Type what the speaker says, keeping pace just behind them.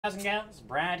Guys and gals,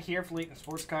 Brad here for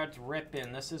LaytonSportsCards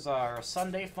Rip-In. This is our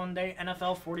Sunday Funday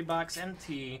NFL 40-box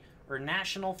MT, or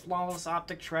National Flawless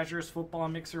Optic Treasures Football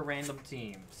Mixer Random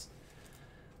Teams.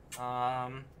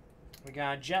 We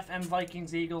got Jeff M.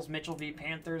 Vikings Eagles, Mitchell V.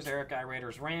 Panthers, Eric I.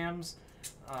 Raiders Rams,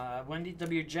 Wendy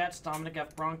W. Jets, Dominic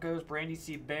F. Broncos, Brandy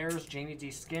C. Bears, Jamie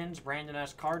D. Skins, Brandon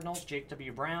S. Cardinals, Jake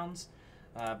W. Browns,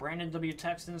 Brandon W.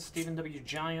 Texans, Stephen W.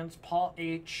 Giants, Paul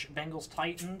H. Bengals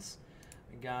Titans.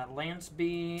 We got Lance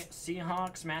B.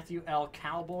 Seahawks, Matthew L.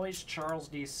 Cowboys, Charles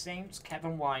D. Saints,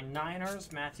 Kevin Y.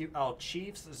 Niners, Matthew L.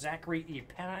 Chiefs, Zachary E.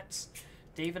 Pats,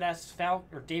 David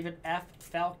F.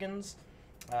 Falcons,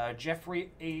 Jeffrey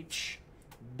H.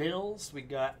 Bills. We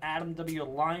got Adam W.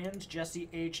 Lions, Jesse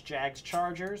H. Jags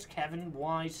Chargers, Kevin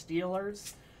Y.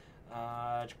 Steelers,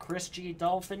 Chris G.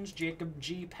 Dolphins, Jacob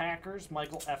G. Packers,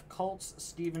 Michael F. Colts,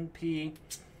 Stephen P.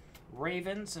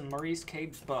 Ravens, and Maurice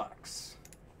K. Bucks.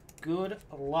 Good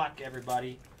luck,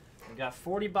 everybody. We got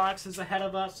 40 boxes ahead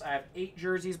of us. I have 8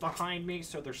 jerseys behind me,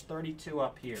 so there's 32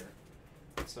 up here.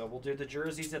 So we'll do the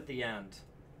jerseys at the end.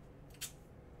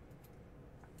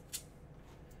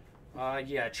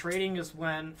 Yeah, trading is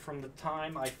when, from the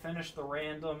time I finish the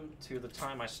random to the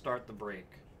time I start the break.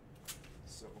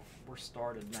 So we're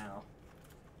started now.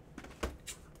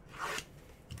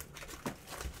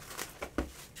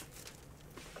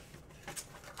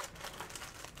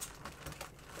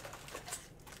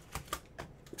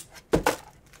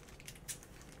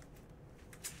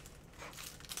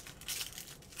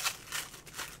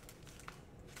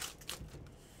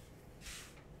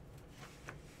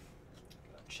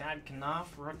 Chad Knopf,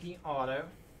 rookie auto.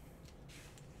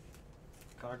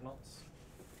 Cardinals.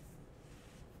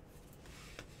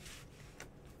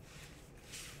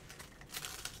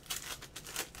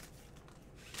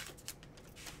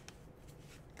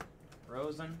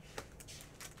 Rosen.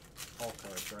 All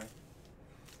cards, right?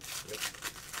 Yep.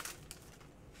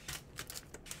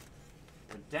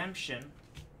 Redemption.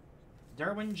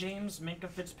 Derwin James, Minka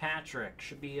Fitzpatrick.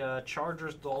 Should be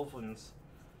Chargers, Dolphins.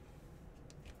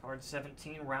 Card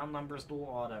 17, round numbers, dual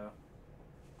auto.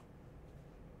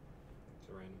 It's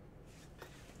a random.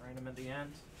 Random at the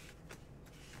end.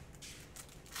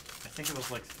 I think it was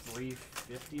like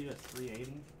 350 to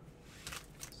 380.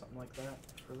 Something like that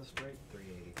for this break.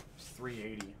 380. It's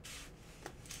 380.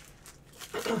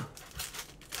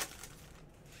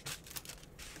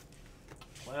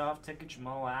 Playoff ticket,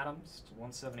 Jamal Adams to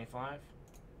 175.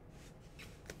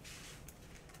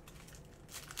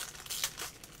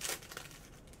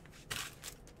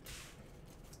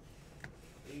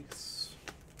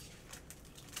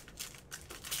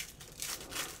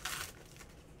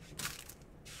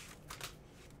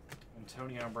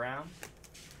 Antonio Brown.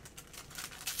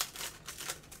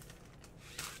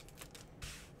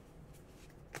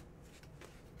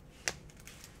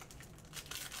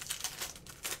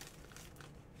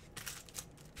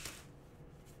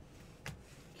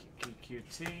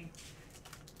 QT.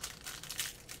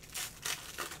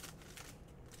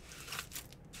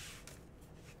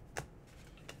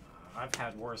 I've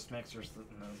had worse mixers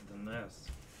than this.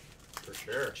 For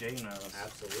sure. Jay knows.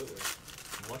 Absolutely.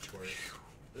 Much worse.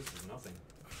 This is nothing.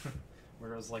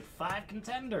 Where it was like 5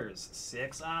 contenders,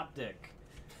 6 Optic.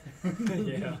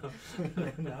 Yeah.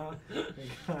 No.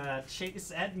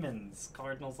 Chase Edmonds,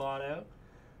 Cardinals auto.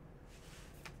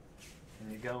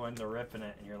 And you go into ripping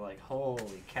it and you're like,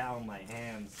 holy cow, my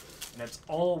hands. And it's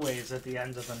always at the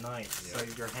end of the night. Yep.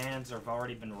 So your hands have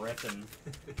already been ripping,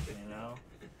 you know?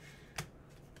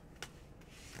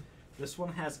 This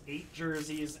one has 8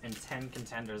 jerseys and 10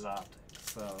 contenders Optic.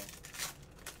 So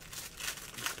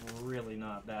it's really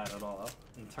not bad at all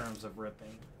in terms of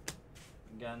ripping.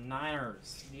 We got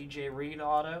Niners, DJ Reed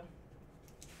auto.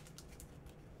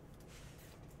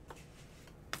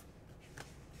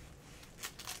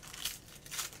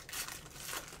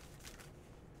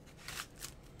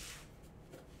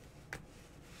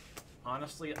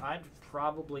 Honestly, I'd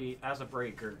probably, as a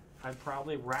breaker, I'd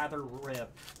probably rather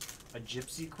rip a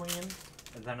Gypsy Queen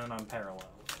than an Unparalleled.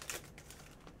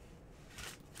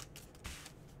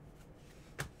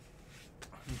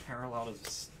 Unparalleled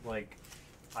is like,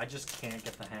 I just can't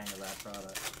get the hang of that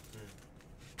product.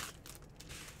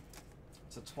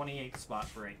 It's a 28 spot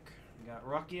break. We got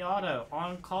rookie auto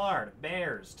on card,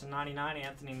 Bears to 99,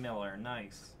 Anthony Miller.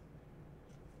 Nice.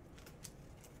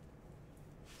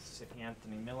 Sick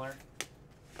Anthony Miller.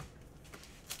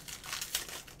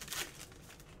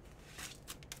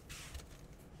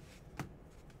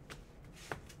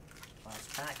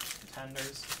 Last pack,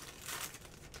 contenders.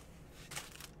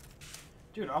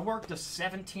 Dude, I worked a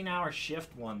 17-hour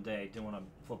shift one day doing a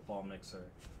football mixer.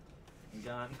 We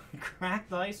got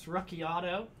Cracked Ice rookie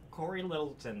auto, Corey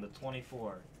Littleton, the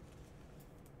 24.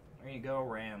 There you go,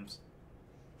 Rams.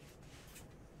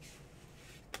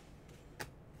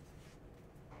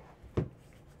 Get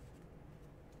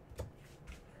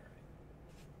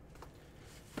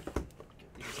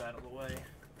these out of the way.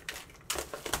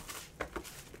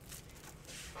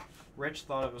 Rich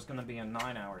thought it was going to be a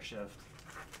 9-hour shift.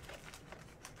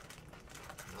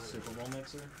 Super Bowl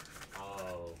mixer?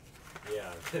 Oh,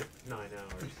 yeah, 9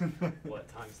 hours. What,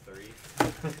 times 3?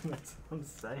 That's what I'm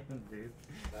saying, dude.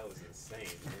 That was insane,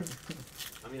 man.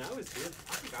 I mean, I was here.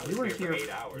 I think I You were was here for here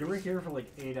 8 hours. You were here for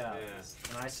like 8 hours,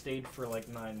 Yeah. and I stayed for like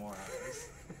 9 more hours.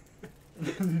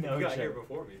 No No you got joke. here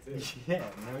before me, too. Yeah,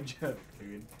 no joke,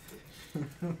 dude.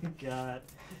 We got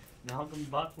Malcolm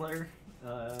Butler,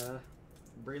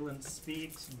 Breland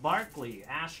Speaks, Barkley,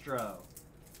 Astral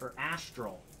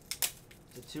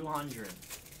to 200.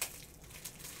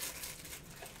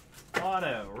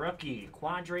 Auto, rookie,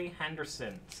 Quadri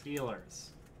Henderson, Steelers.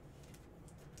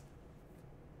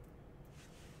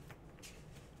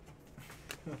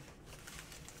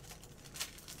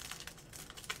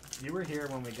 You were here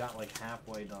when we got like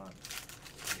halfway done.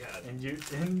 Yeah. And you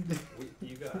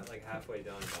you got like halfway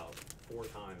done about 4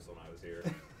 times when I was here.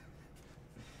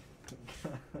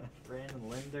 Brandon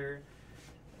Linder,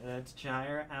 it's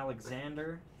Jair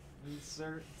Alexander,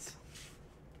 insert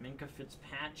Minka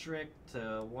Fitzpatrick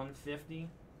to 150.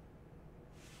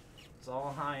 It's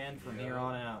all high end from here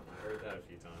on out. I heard that a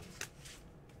few times.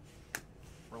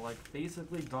 We're like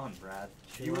basically done, Brad.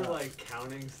 You were like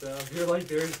counting stuff. You're like,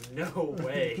 there's no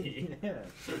way. Yeah.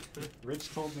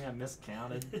 Rich told me I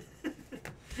miscounted.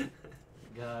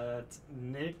 Got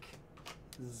Nick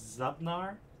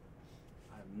Zubnar.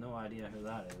 I have no idea who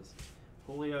that is.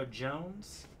 Julio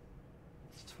Jones.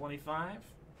 It's 25.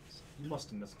 You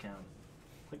must have miscounted.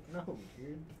 Like, no,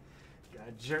 dude.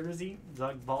 Got Jersey.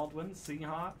 Doug Baldwin.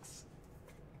 Seahawks.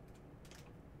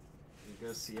 Here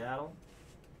goes Seattle.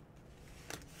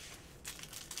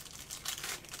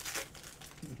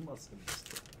 You must have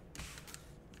missed it.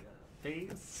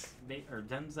 Face, or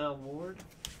Denzel Ward,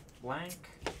 blank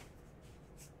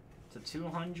to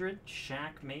 200.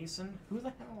 Shaq Mason. Who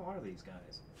the hell are these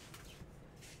guys?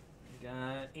 We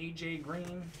got AJ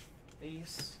Green,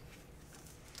 base.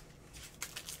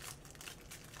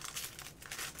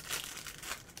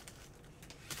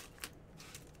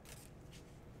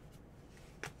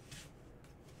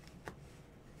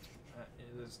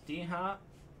 It is D-Hop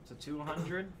to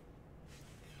 200.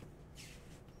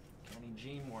 Kenny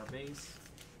G, more base.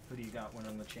 Who do you got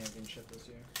winning the championship this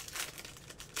year?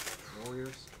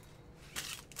 Warriors?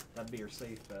 That'd be your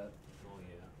safe bet. Oh,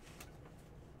 yeah.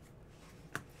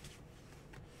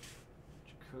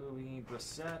 Jacoby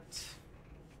Brissett.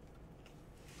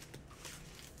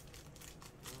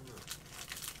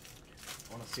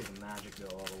 I want to see the Magic go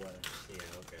all the way.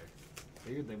 Yeah, okay.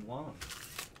 Dude, they won.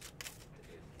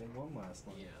 They won last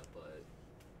night. Yeah, but...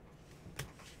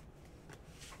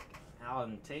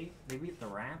 Allen Tate, they beat the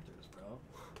Raptors, bro.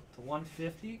 To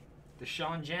 150.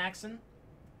 Deshaun Jackson.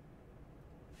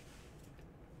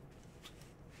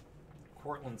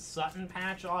 Cortland Sutton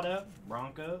patch auto.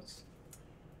 Broncos.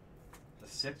 The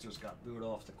Sixers got booed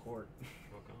off the court.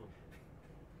 How come?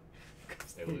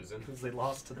 They losing? Because they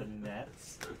lost to the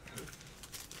Nets.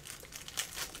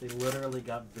 They literally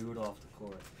got booed off the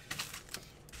court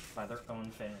by their own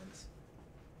fans.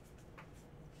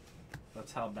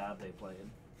 That's how bad they played.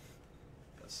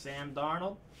 Got Sam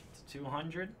Darnold to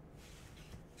 200.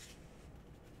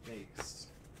 Base.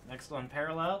 Next one,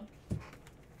 parallel.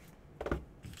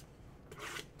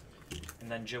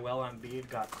 And then Joel Embiid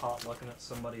got caught looking at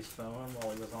somebody's phone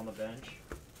while he was on the bench.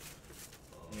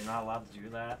 And you're not allowed to do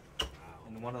that. Wow.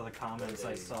 And one of the comments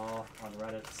I saw on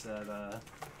Reddit said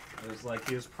it was like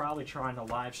he was probably trying to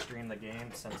live stream the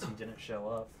game since he didn't show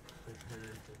up.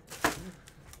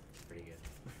 Pretty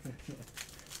good.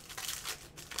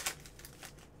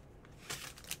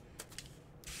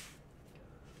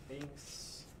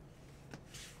 Base.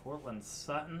 Cortland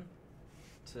Sutton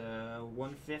to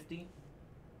 150.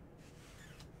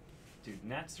 Dude,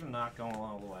 Nets are not going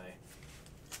all the way.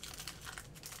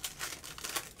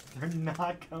 They're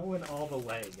not going all the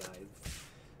way, guys.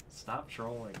 Stop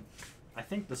trolling. I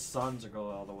think the Suns are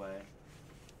going all the way.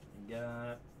 You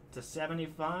got to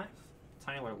 75.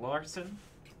 Tyler Larson.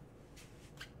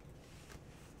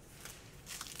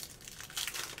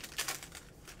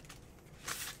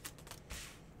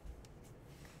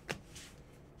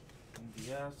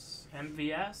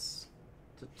 MVS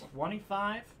to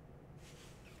 25.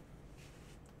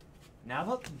 Now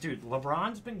that, dude,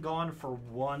 LeBron's been gone for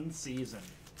 1 season,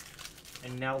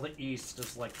 and now the East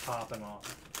is like popping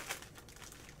off.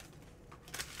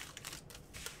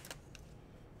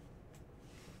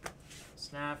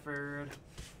 Stafford,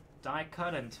 Die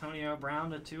cut Antonio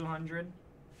Brown to 200.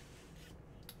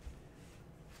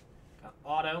 Got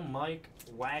auto Mike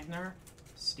Wagner,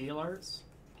 Steelers.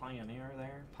 Pioneer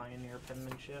there, Pioneer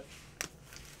penmanship.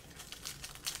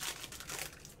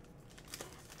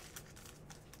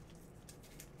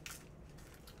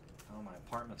 Oh, my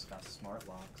apartment's got smart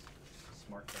locks,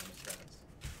 smart thermostats.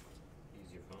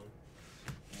 Use your phone.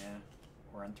 Yeah,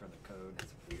 or enter the code.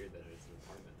 It's weird that it's an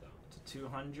apartment though. To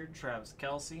 200, Travis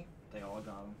Kelce. They all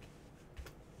got him.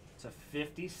 To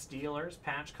 50, Steelers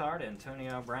patch card,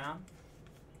 Antonio Brown.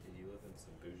 Did you live in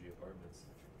some bougie apartments?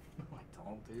 No, I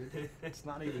don't, dude. It's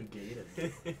not even gated.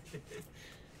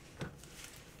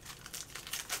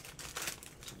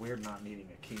 It's weird not needing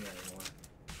a key anymore.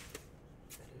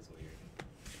 That is weird.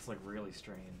 It's like really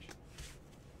strange.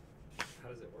 How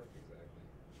does it work exactly?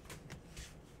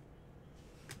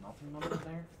 Nothing under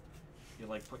there. You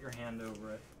like put your hand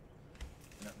over it,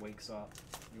 and it wakes up.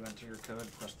 You enter your code,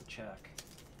 press the check,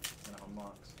 and it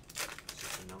unlocks. It's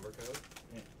just a number code?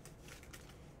 Yeah.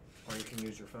 Or you can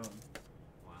use your phone.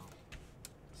 Wow.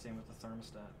 Same with the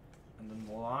thermostat. And then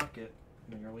to lock it,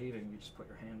 when you're leaving, you just put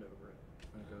your hand over it,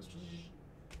 and it goes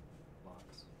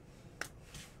locks.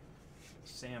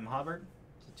 Sam Hubbard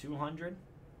to 200.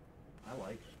 I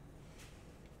like it.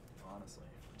 Honestly.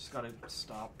 I just gotta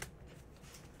stop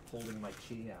holding my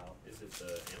key out. Is it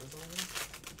the Amazon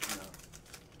one? No.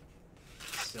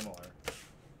 Similar.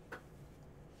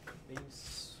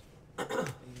 These.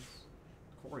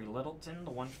 Corey Littleton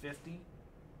to 150.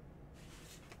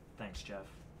 Thanks, Jeff.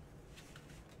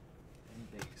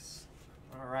 And base.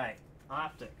 Alright.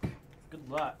 Optic. Good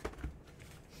luck.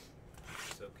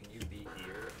 So can you be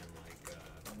here and like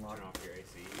Unlock. turn off your AC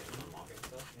and unlocking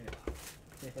stuff? Yeah. Wow.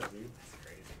 Yeah, dude. That's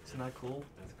crazy. Isn't that cool?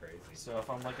 That's crazy. So if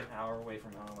I'm like an hour away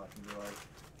from home, I can be like,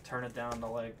 turn it down to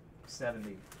like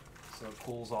 70 so it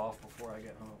cools off before I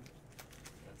get home.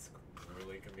 That's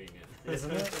really convenient.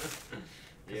 Isn't it?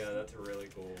 Yeah, that's really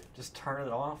cool. Just turn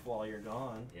it off while you're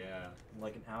gone. Yeah.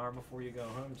 Like an hour before you go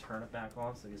home, turn it back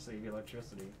on so you save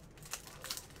electricity.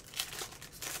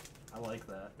 I like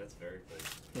that. That's very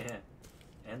cool. Yeah.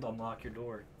 And unlock your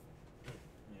door.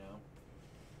 You know?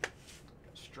 Got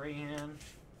Strahan.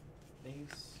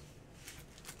 Base.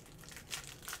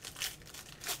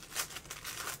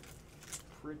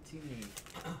 Pretty neat.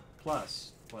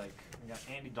 Plus, like, we got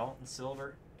Andy Dalton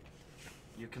silver.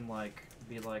 You can like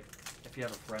be like, if you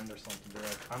have a friend or something, be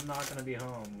like, I'm not gonna be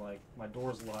home. Like, my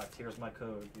door's locked. Here's my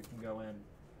code. You can go in.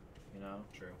 You know.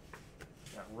 True.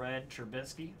 Got Red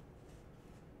Trubisky.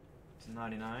 To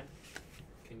 99.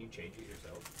 Can you change it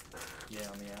yourself? Yeah,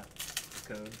 on the app.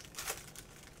 The code.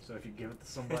 So if you give it to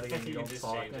somebody and you You don't just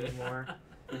talk change it. anymore,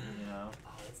 you know,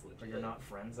 Oh, that's legit. or you're not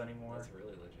friends anymore. That's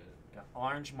really legit. Got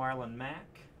Orange Marlon Mack.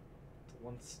 To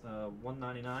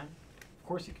 199. Of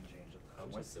course you can change it though.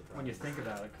 I'm just When you surprised. think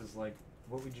about it, because like,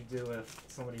 what would you do if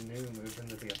somebody new moved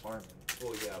into the apartment?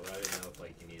 Well, yeah, but I didn't know if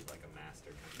like you needed like a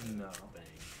master kind No. of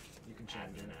thing. You can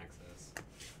change Admin it. access.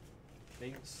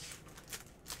 Thanks.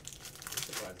 I'm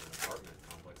surprised an apartment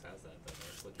complex has that though.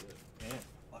 That's legit.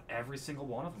 Yeah. Every single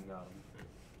one of them got them.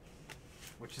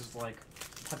 Which is like,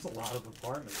 that's a lot of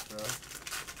apartments, bro.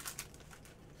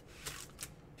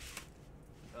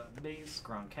 Base,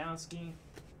 Gronkowski.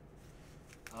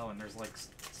 Oh, and there's like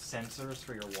sensors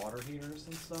for your water heaters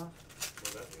and stuff. What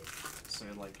does that do? So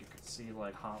like you could see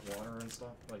like hot water and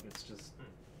stuff. Like it's just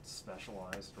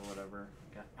specialized or whatever.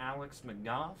 Got Alex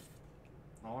McGough,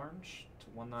 orange to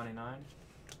 199.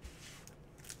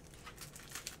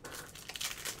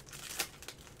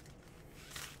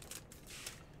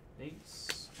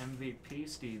 Base, MVP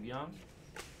Steve Young.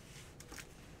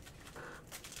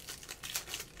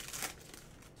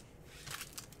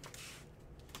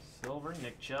 Silver,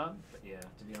 Nick Chubb. But yeah,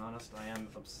 to be honest, I am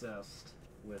obsessed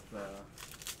with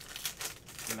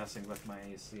messing with my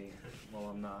AC while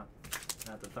I'm not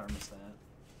at the thermostat.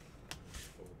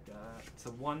 Got to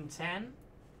 110.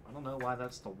 I don't know why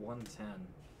that's the 110.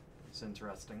 It's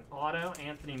interesting. Auto,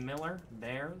 Anthony Miller,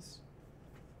 Bears.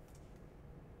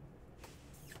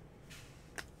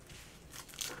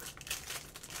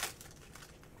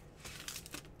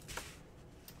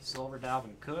 Silver,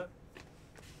 Dalvin Cook.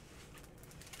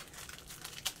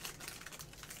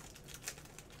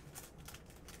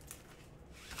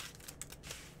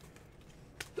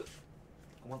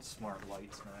 I want smart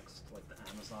lights next, like the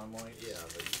Amazon lights. Yeah,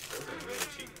 but those are really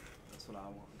cheap. That's what I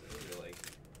want. Those are like,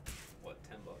 what,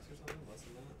 $10 or something? Less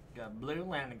than that? Got blue,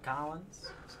 Landon Collins.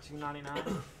 It's $2.99.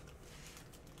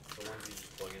 The ones you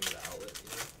just plug into the outlet,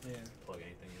 you know? Yeah, Plug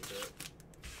anything into it.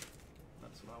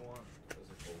 that's what I want. Those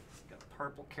are cool. Got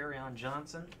purple, Kerryon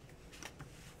Johnson.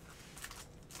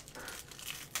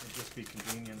 just be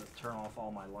convenient to turn off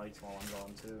all my lights while I'm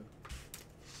gone too.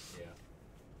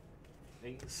 Yeah.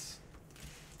 Ace.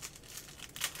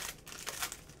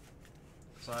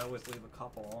 So I always leave a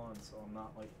couple on so I'm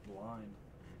not like blind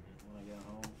when I get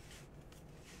home.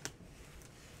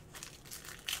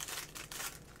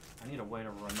 I need a way to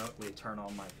remotely turn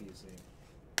on my PC.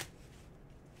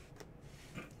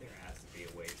 There has to be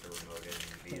a way to remote in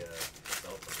via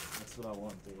cell phone. That's what I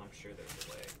want, dude. I'm sure there's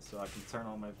a way. So I can turn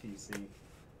on my PC,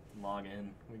 log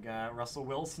in. We got Russell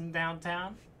Wilson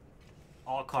downtown.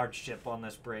 All cards ship on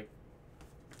this break.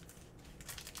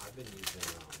 I've been using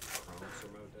Chrome's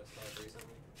remote desktop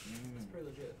recently. It's pretty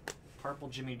legit. Purple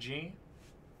Jimmy G.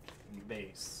 And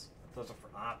base. Those are for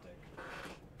Optic.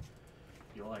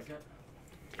 You like it?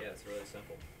 Yeah, it's really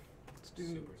simple. Let's do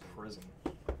Super simple. Prism.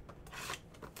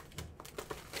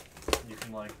 You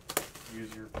can like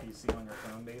use your PC on your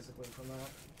phone basically from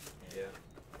that. Yeah.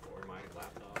 Or my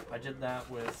laptop. Or I did that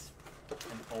with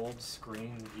an old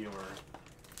screen viewer.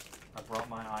 I brought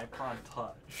my iPod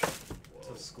Touch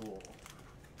Whoa. to school.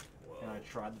 Whoa. And I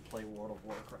tried to play World of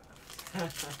Warcraft.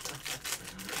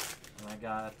 And I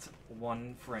got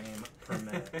 1 frame per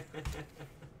minute.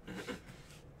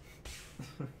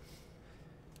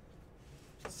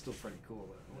 It's still pretty cool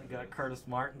though. We got Curtis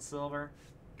Martin silver,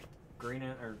 green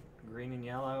and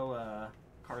yellow,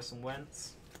 Carson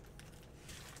Wentz.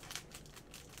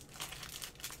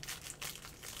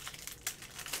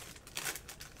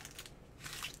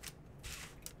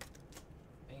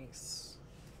 Ace.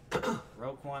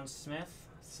 Roquan Smith,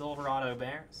 silver auto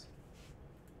bears.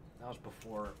 That was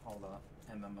before all the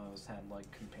MMOs had like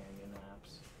companion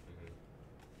apps.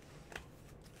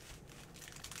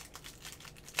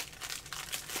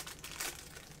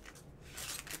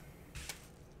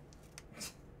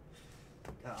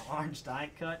 Orange die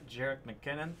cut, Jarek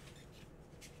McKinnon.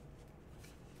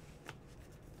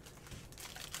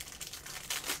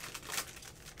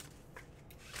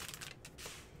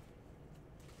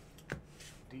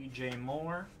 DJ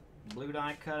Moore, blue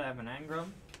die cut, Evan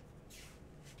Engram.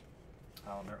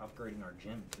 Oh, and they're upgrading our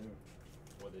gym too.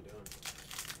 What are they doing?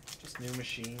 Just new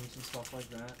machines and stuff like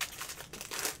that.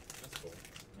 That's cool.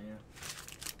 Yeah.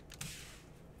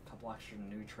 A couple extra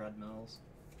new treadmills.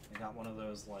 I got one of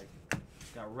those like,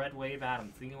 got Red Wave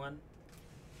Adam Thielen.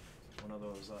 One of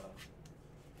those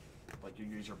like you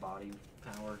use your body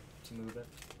power to move it.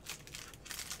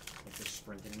 Like the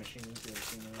sprinting machines, you ever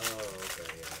seen those? Oh,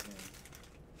 okay, yeah.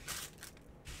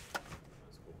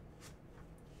 That's cool.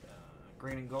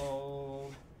 Green and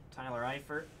gold, Tyler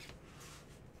Eifert.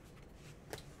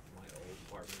 My old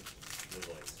apartment was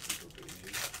like super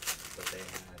bougie, but they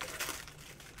had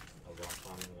a rock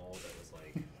climbing wall that was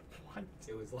like, What?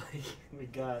 it was like, We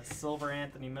got silver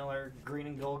Anthony Miller, green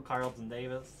and gold Carlton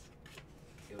Davis.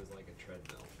 it was like a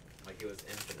treadmill. Like it was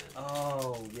infinite.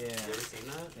 Oh, yeah. You ever seen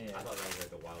that? Yeah. I thought that was like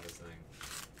the wildest thing.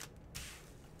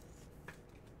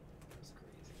 That's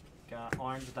crazy. Got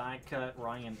orange die cut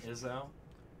Ryan Izzo.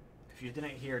 If you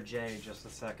didn't hear Jay just a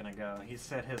second ago, he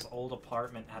said his old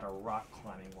apartment had a rock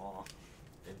climbing wall.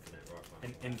 Infinite rock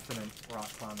climbing. An infinite rock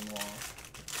climbing wall.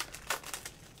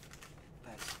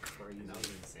 That's crazy. And that was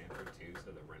in Sanford too,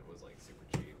 so the rent was like super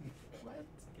cheap. What?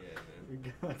 Yeah, man. We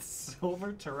got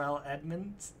silver Terrell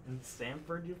Edmonds in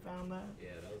Stanford. You found that?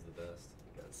 Yeah, that was the best.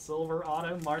 We got silver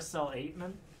auto Marcel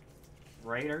Aitman,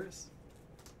 Raiders.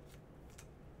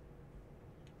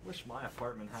 Wish my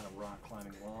apartment had a rock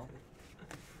climbing wall.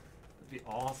 That'd be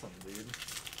awesome, dude.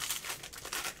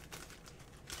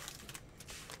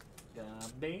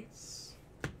 Got base.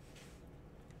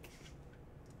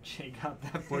 Jay got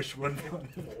that Bushwood money.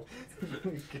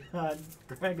 We got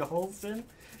Greg Olson,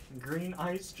 green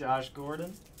ice, Josh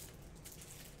Gordon,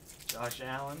 Josh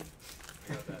Allen.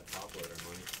 I got that top loader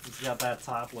money. He's got that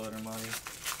top loader money.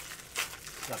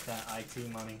 He's got that IT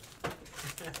money.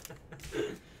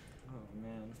 Oh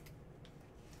man.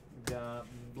 We got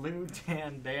blue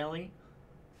Dan Bailey.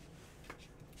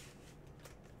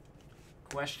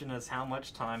 Question is, how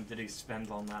much time did he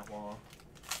spend on that wall?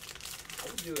 I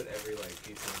would do it every like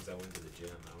few times I went to the gym.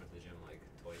 I went to the gym like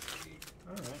twice a week.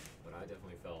 Alright. But I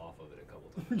definitely fell off of it a couple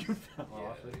times. You fell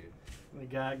off it. Dude. We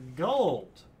got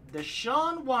gold.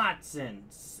 Deshaun Watson.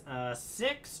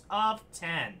 6 of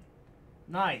 10.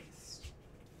 Nice.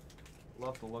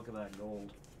 Love the look of that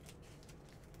gold.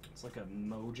 It's like a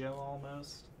mojo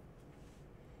almost.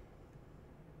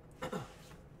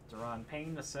 Deron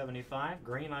Payne to 75.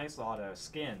 Green ice auto.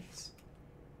 Skins.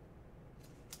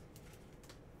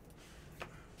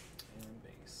 And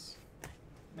base.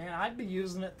 Man, I'd be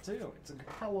using it too. It's a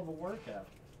hell of a workout.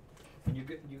 And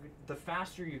the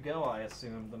faster you go, I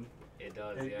assume, It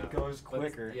does, It yeah. goes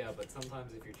quicker. But, yeah, but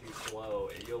sometimes if you're too slow,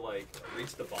 you'll like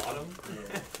reach the bottom.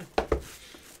 Yeah.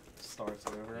 Starts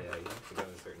over. Yeah, you have to go at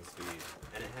a certain speed.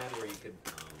 And it had where you could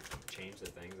change the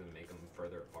things and make them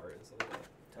further apart and stuff like that.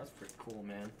 That's pretty cool,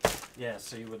 man. Yeah,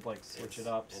 so you would like switch it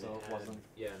up so it wasn't.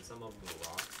 Yeah, and some of them were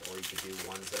rocks, or you could do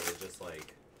ones that were just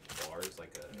like bars,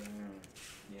 like a.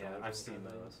 Yeah, I've seen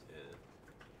those. Yeah.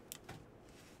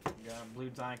 You got blue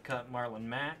die cut Marlon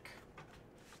Mack.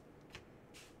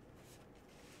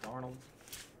 Darnold.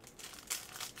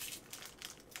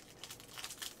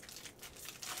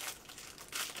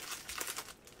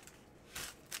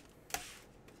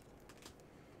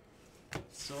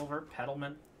 Silver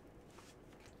Petalman.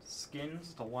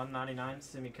 Skins to 199.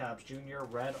 Simi Cobbs Jr.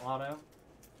 Red auto.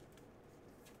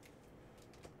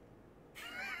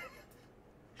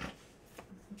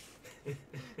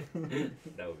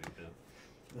 That would be fun.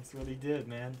 That's what he did,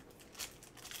 man.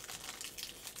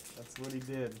 That's what he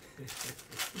did.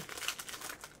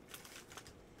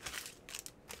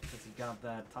 Because he got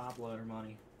that top loader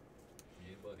money.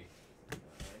 Yeah, buddy.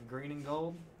 Green and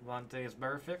gold. Vontae is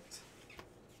perfect.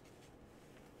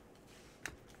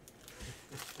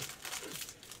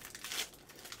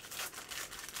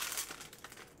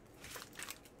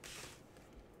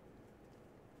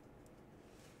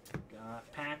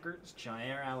 Got Packers.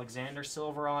 Jair Alexander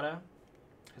Silver auto.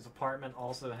 His apartment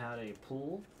also had a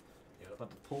pool. Yep. But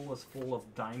the pool was full of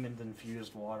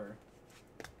diamond-infused water.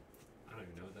 I don't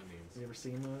even know what that means. You ever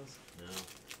seen those? No.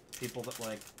 People that,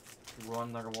 like,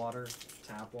 run their water,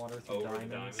 tap water through Over the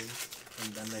diamonds, diamonds.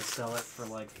 and then they sell it for,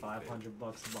 like, $500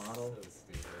 a bottle. So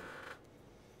stupid.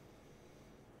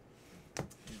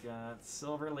 You got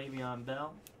silver Le'Veon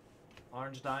Bell.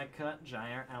 Orange die cut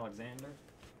Jair Alexander.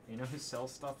 You know who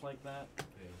sells stuff like that?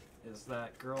 Yeah. Is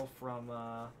that girl from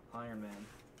Iron Man.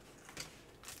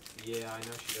 Yeah, I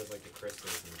know she does like the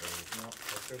crystals and things. Yep.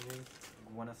 What's her name?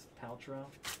 Gwyneth Paltrow.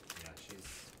 Yeah,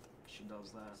 She does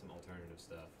that. some alternative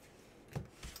stuff.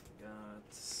 Got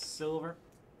silver.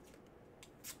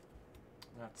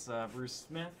 That's Bruce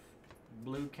Smith.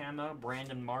 Blue camo,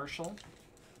 Brandon Marshall.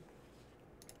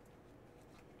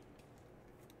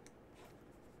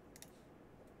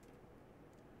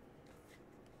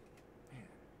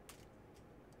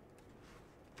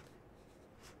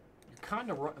 You're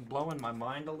kind of blowing my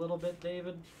mind a little bit,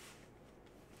 David.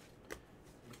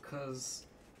 Because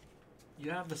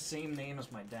you have the same name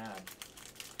as my dad.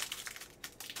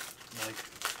 Like,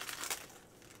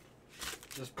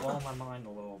 just blowing my mind a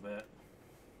little bit.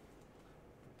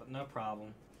 But no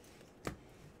problem.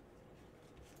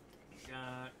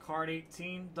 Got card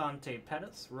 18, Dante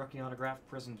Pettis, rookie autograph,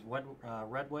 Prism's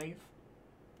Red Wave.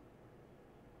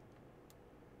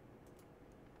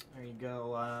 There you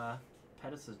go.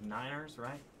 Pettis is Niners,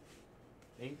 right?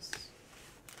 Ace.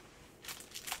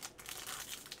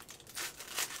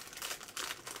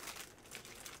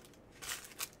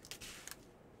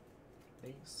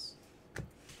 Base.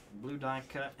 Blue die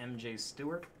cut MJ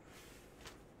Stewart.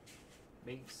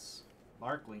 Base.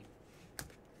 Barkley.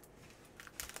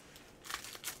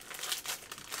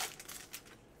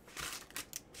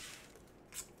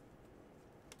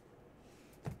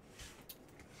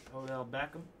 Odell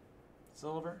Beckham.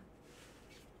 Silver.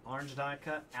 Orange die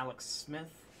cut Alex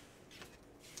Smith.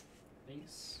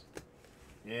 Base.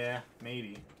 Yeah,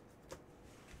 maybe.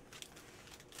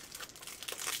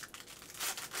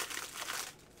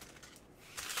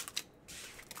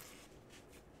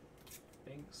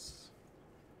 Base.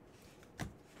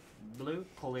 Blue,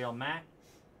 Khalil Mack.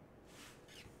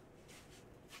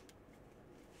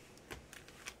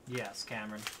 Yes,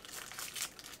 Cameron.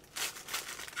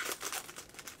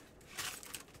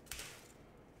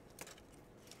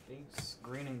 Base,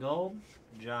 green and gold,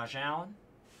 Josh Allen.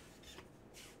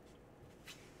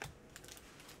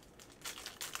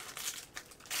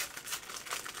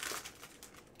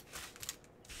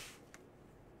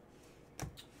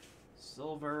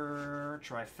 Silver,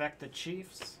 trifecta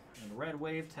Chiefs, and red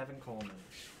wave, Tevin Coleman.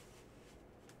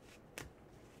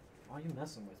 Why are you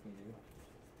messing with me, dude?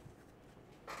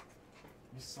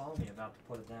 You saw me about to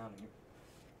put it down. You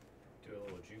Do a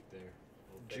little juke there.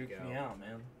 juked me out,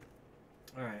 man.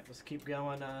 Alright, let's keep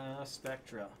going.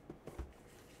 Spectra.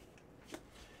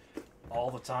 All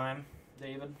the time,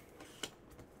 David.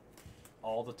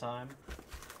 All the time.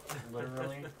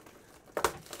 Literally.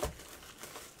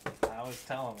 I always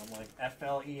tell them, I'm like,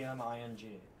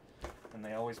 F-L-E-M-I-N-G. And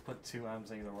they always put two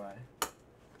M's either way.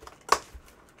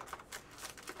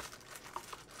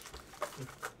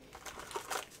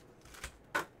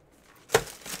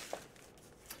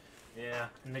 Yeah,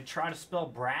 and they try to spell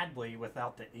Bradley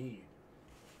without the E.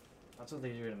 That's what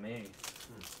they do to me.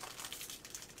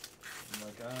 I'm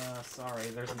like, sorry,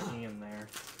 there's an E in there.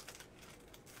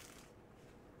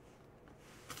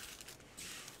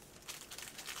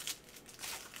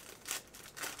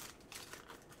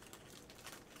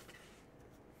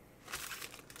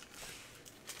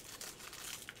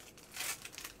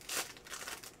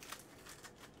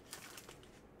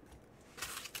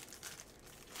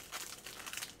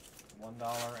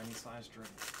 $1 any size drink.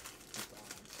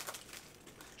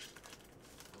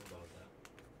 How about that?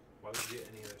 Why would you get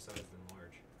any other size than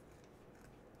large?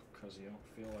 Because you don't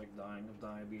feel like dying of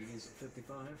diabetes at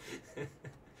 55.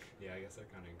 Yeah, I guess I'm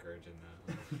kind of encouraging that.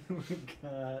 We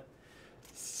got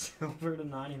silver to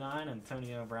 99,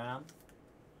 Antonio Brown.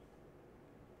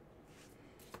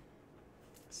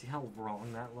 See how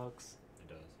wrong that looks? It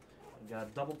does. We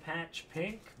got double patch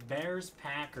pink, Bears,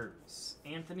 Packers.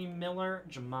 Anthony Miller,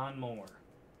 Jamon Moore.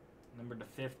 Number to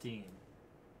 15.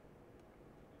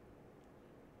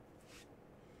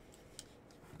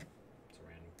 It's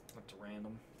random. That's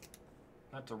random.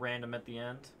 That's a random at the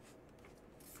end.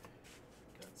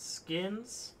 Got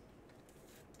skins.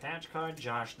 Patch card,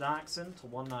 Josh Doxson to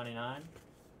 199.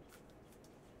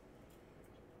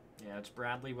 Yeah, it's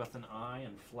Bradley with an I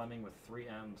and Fleming with 3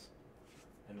 M's.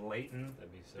 And Layton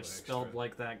That'd be so is extra. spelled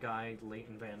like that guy,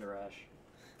 Leighton Vander Esch.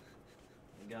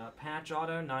 We got patch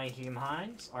auto, Nyheim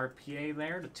Hines. RPA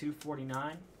there to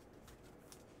 249.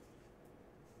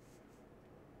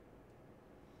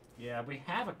 Yeah, we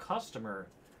have a customer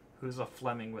who's a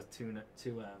Fleming with 2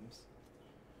 M's.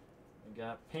 We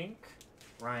got pink,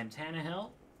 Ryan Tannehill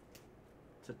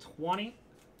to 20.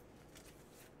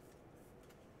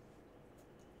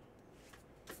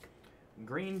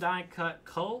 Green die cut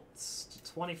Colts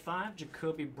to 25.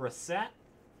 Jacoby Brissett.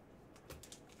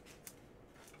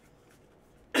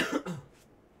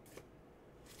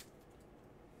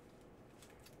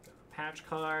 Patch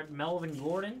card Melvin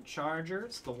Gordon,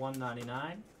 Chargers to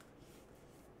 199.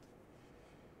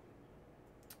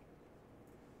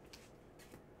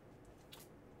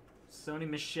 Sony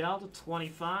Michel to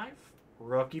 25.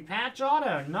 Rookie patch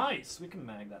auto. Nice. We can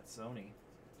mag that Sony.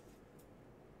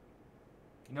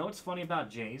 You know what's funny about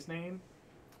Jay's name?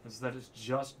 Is that it's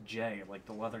just J, like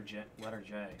the letter J.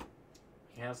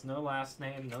 He has no last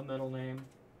name, no middle name.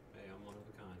 Hey, I'm one of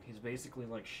a kind. He's basically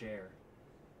like Cher.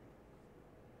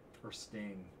 Or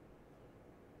Sting.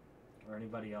 Or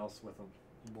anybody else with a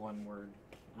one-word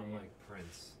name. I'm like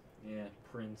Prince. Yeah,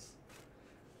 Prince.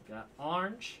 Got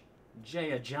orange.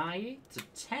 Jay Ajayi to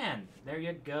 10. There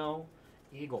you go.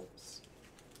 Eagles.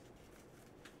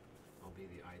 I'll be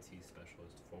the IT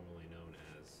specialist formerly known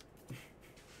as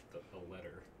the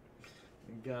letter.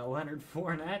 We got Leonard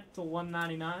Fournette to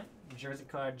 199. Jersey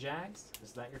card Jags.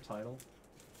 Is that your title?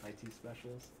 IT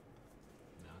specialist?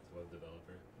 No, it's web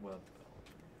developer. Web developer.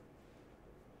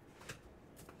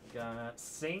 We got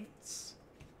Saints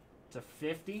to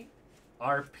 50.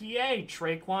 RPA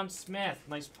Traquan Smith.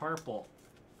 Nice purple.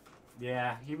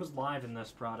 Yeah, he was live in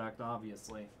this product,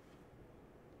 obviously.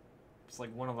 It's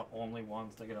like one of the only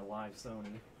ones to get a live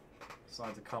Sony,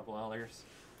 besides a couple others.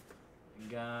 We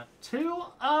got 2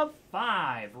 of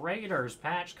 5 Raiders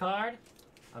patch card.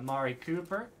 Amari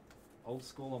Cooper, old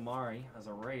school Amari as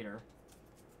a Raider.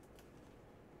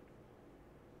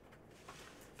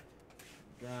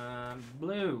 Got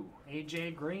blue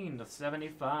AJ Green to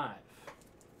 75.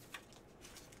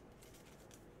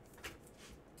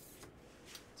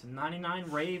 To 99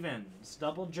 Ravens,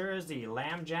 double jersey,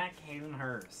 Lamb Jack Hayden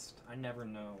Hurst. I never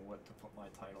know what to put my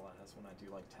title as when I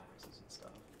do like taxes and stuff.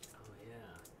 Oh yeah.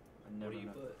 I never What do you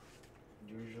know. put?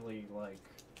 Usually like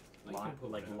You can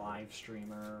put like whatever. live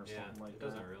streamer or Yeah, something like it that.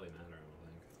 doesn't really matter, I don't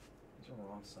think. These are the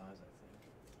wrong size, I think.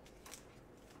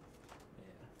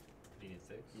 Yeah. You need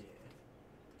 6? Yeah.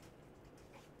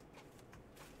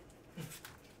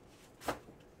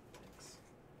 Thanks.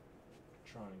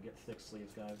 Trying to get thick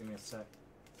sleeves, guys. Give me a sec.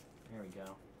 There we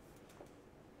go.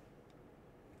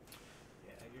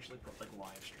 Yeah, I usually put like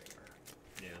live streamer.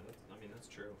 Yeah, that's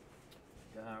true.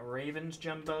 Ravens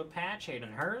jumbo patch,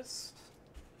 Hayden Hurst,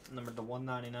 numbered to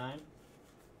 199.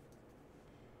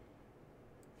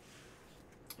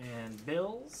 And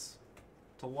Bills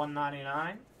to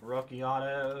 199. Rookie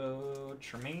auto,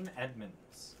 Tremaine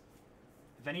Edmonds.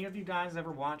 Have any of you guys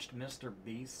ever watched Mr.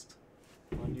 Beast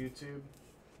on YouTube?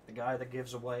 The guy that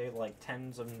gives away like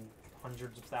tens and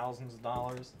hundreds of thousands of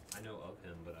dollars. I know of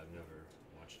him, but I've never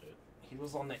watched it. He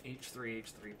was on the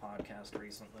H3H3 podcast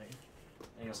recently,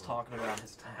 and he was talking about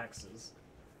his taxes.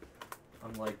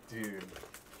 I'm like, dude,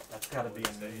 that's got to be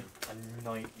a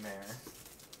nightmare.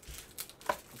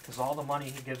 Because all the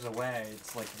money he gives away,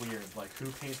 it's like weird. Like, who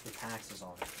pays the taxes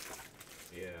on it?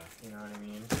 Yeah. You know what I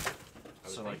mean? I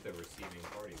would think the receiving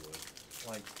party would.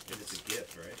 Like, It's a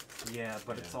gift, right? yeah,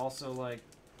 but Yeah. it's also like,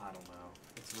 I don't know.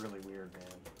 It's really weird, man.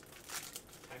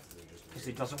 Taxes are just Because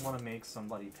he weird. doesn't want to make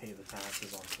somebody pay the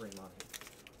taxes on free money.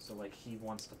 So, like, he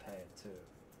wants to pay it, too.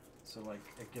 So, like,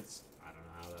 it gets... I don't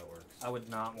know how that works. I would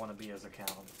not want to be his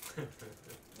accountant.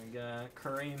 We got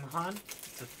Kareem Hunt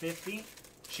to 50,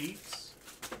 Chiefs.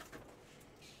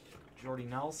 Jordy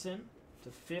Nelson to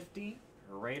 50,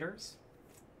 Raiders.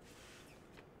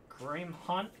 Kareem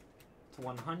Hunt to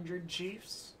 100,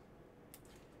 Chiefs.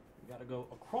 We got to go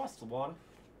across the water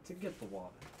to get the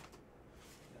water.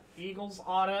 Eagles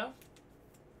auto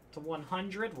to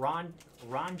 100, Ron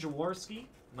Jaworski.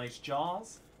 Nice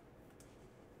Jaws.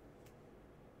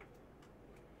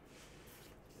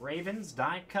 Ravens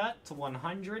die cut to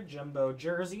 100, Jumbo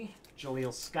jersey,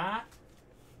 Jaleel Scott.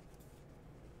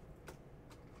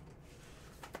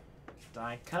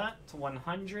 Die cut to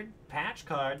 100, patch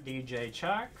card, DJ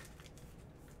Chark.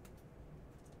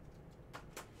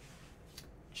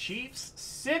 Chiefs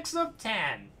 6 of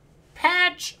 10,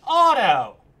 patch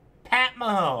auto, Pat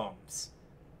Mahomes.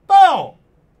 Boom!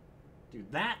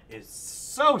 Dude, that is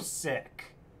so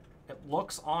sick. It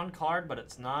looks on card, but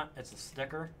it's not. It's a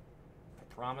sticker.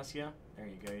 Promise you. There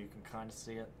you go. You can kind of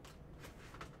see it.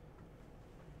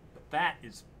 But that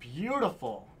is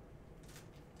beautiful.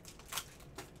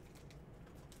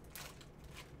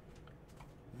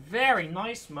 Very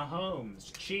nice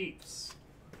Mahomes. Chiefs.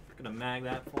 I'm going to mag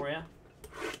that for you.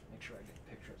 Make sure I get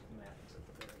pictures of mags at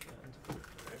the very end.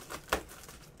 Okay.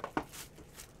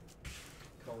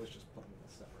 You could always just put them in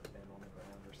a separate bin on the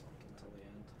ground or something until the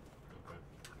end.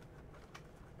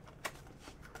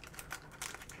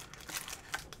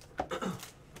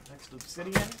 Next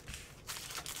Obsidian.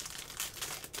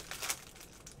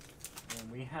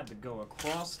 And we had to go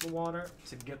across the water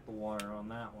to get the water on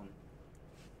that one.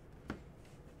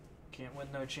 Can't win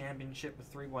no championship with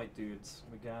 3 white dudes.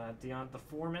 We got Deonta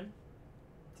Foreman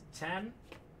to 10.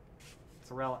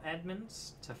 Terrell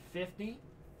Edmonds to 50.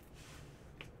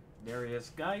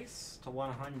 Darius Geis to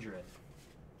 100.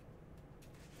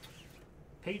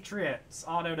 Patriots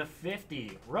auto to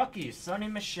 50. Rookie Sonny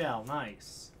Michel.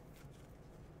 Nice.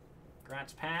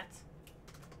 Congrats, Pat.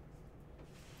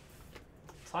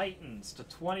 Titans to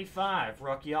 25.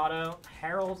 Rookie auto,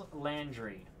 Harold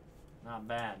Landry. Not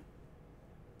bad.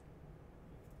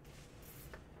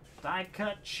 Die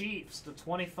cut Chiefs to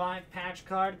 25. Patch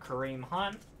card, Kareem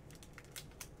Hunt.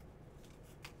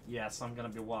 Yes, I'm going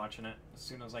to be watching it as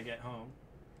soon as I get home.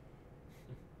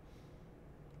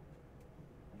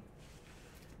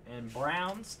 And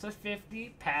Browns to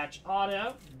 50. Patch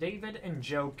auto, David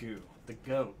Njoku, the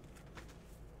GOAT.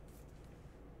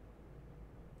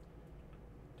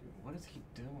 What is he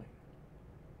doing?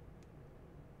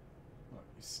 Look,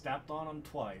 he stepped on him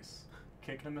twice,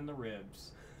 kicking him in the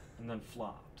ribs, and then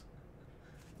flopped.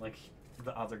 Like,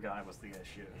 the other guy was the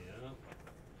issue. Yeah.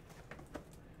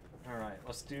 Alright,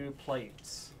 let's do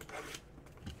plates.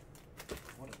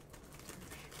 What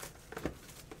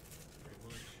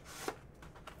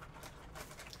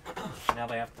a... Now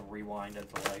they have to rewind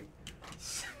it to, like,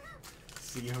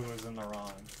 see who was in the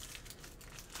wrong.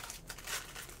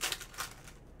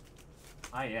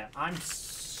 Yeah, I'm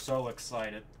so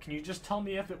excited. Can you just tell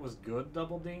me if it was good,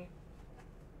 Double D?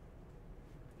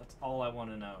 That's all I want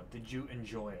to know. Did you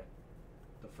enjoy it?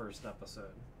 The first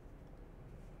episode.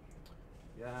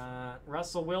 Yeah,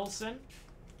 Russell Wilson,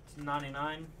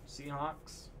 99,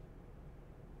 Seahawks.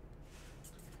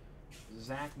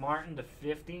 Zach Martin to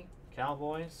 50,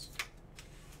 Cowboys.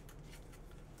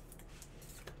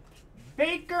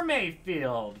 Baker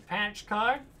Mayfield, patch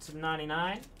card to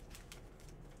 99.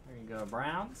 There you go,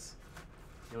 Browns.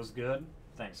 Feels good.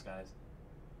 Thanks, guys.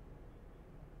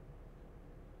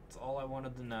 That's all I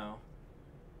wanted to know.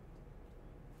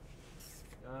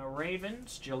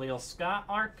 Ravens, Jaleel Scott,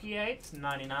 RPA to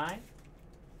 99.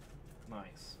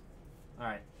 Nice. All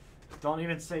right. Don't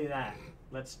even say that.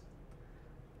 Let's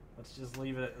just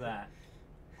leave it at that.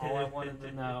 All I wanted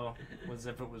to know was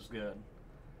if it was good.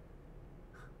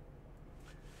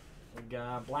 We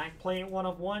got Black Plate 1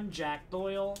 of 1, Jack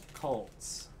Doyle,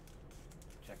 Colts.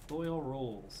 Jack Doyle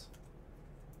rules.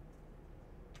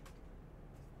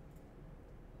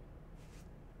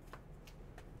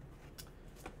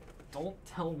 Don't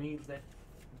tell me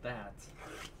that.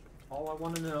 All I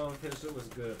want to know is it was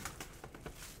good.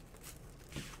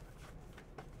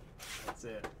 That's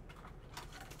it.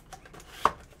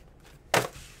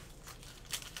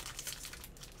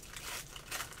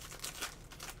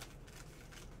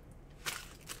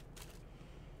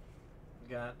 We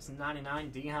got some 99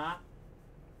 D-Hop.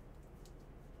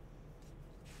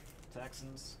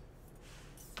 Texans.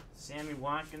 Sammy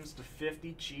Watkins to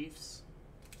 50, Chiefs.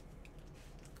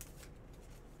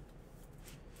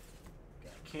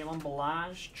 Kalen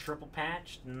Balaj, triple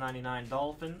patch, 99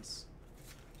 Dolphins.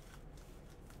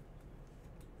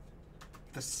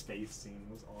 The space scene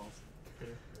was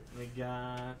awesome. We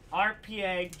got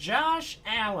RPA Josh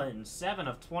Allen, 7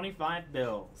 of 25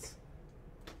 Bills.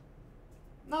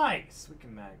 Nice. We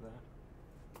can mag that.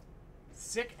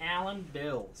 Sick Allen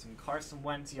Bills and Carson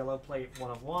Wentz yellow plate 1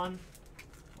 of 1 on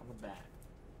the back.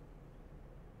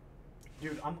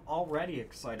 Dude, I'm already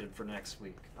excited for next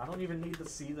week. I don't even need to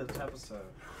see this episode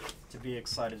to be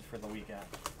excited for the week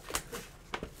after.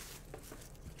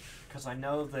 Because I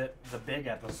know that the big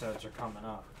episodes are coming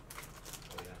up.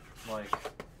 Oh, yeah. Like,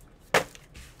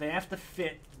 they have to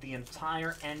fit the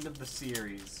entire end of the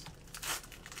series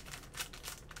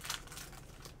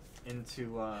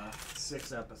into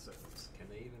 6 episodes. Can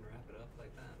they even wrap it up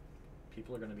like that?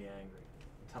 People are going to be angry.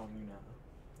 I'm telling you now.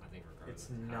 I think regardless It's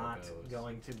of how not it goes.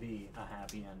 going to be a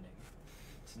happy ending.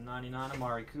 It's 99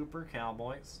 Amari Cooper,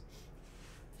 Cowboys.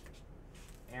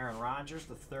 Aaron Rodgers,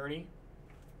 the 30.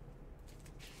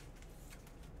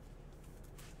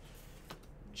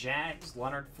 Jags,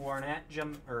 Leonard Fournette,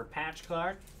 patch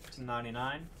card to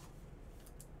 99.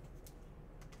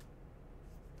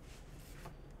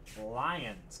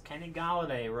 Lions, Kenny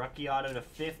Golladay, rookie auto to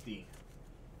 50.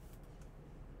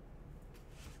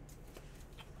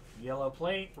 Yellow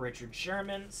plate, Richard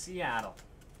Sherman, Seattle.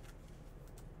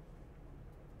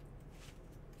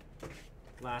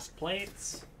 Last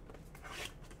plates.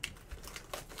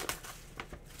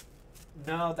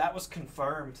 No, that was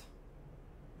confirmed,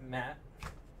 Matt.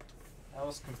 That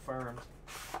was confirmed.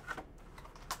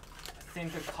 I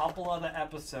think a couple of the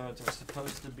episodes are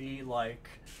supposed to be like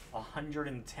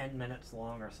 110 minutes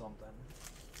long or something.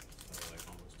 So like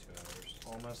almost 2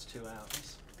 hours. Almost 2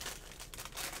 hours.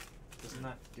 Isn't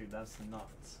that, dude, that's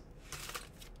nuts.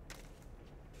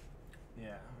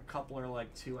 Yeah, a couple are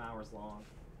like 2 hours long.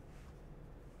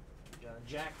 We got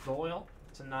Jack Doyle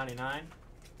to 99.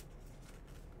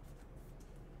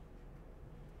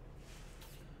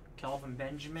 Kelvin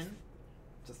Benjamin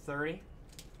to 30.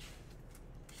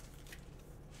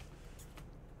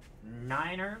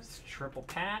 Niners, triple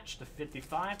patch to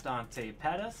 55, Dante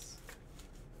Pettis.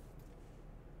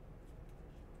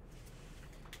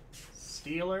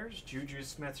 Steelers, Juju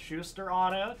Smith-Schuster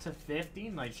auto to 50,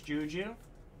 nice Juju.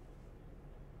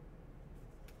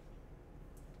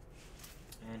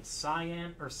 And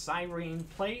Cyan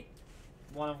plate,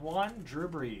 1 of 1, Drew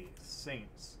Brees,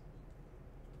 Saints.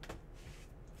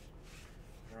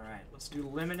 Alright, let's do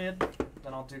limited,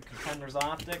 then I'll do Contenders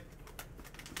Optic.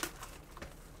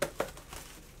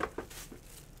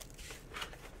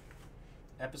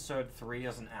 Episode 3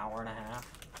 is an hour and a half.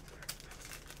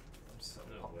 I'm so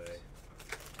pumped. way.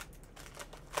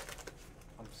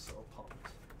 I'm so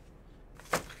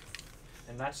pumped.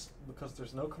 And that's because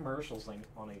there's no commercials on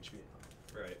HBO.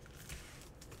 Right.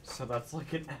 So that's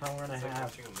like an hour and It's a like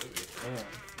half. watching a movie. Damn.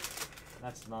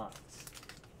 That's nuts.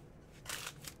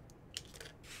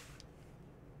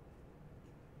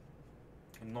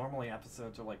 And normally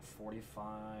episodes are like 45,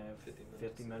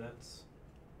 50 minutes.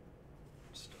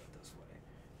 Let's do it this way.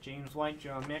 James White,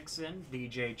 Joe Mixon,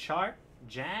 DJ Chart,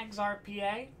 Jags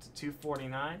RPA to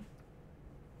 249.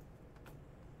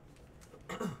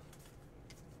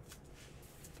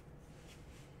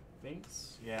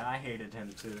 Binks? Yeah, I hated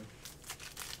him too.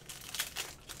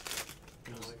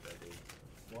 I don't like that dude.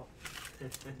 What?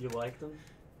 You liked him?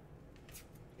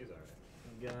 He's alright.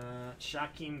 We got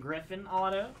Shaquem Griffin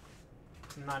auto,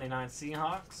 99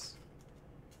 Seahawks.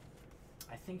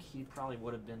 I think he probably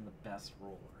would have been the best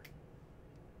roller.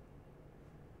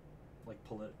 Like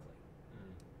politically.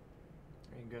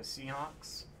 There you go,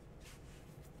 Seahawks.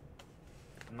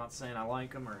 I'm not saying I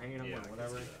like him or hate him Yeah, or I can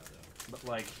whatever. see that, though. But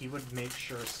like he would make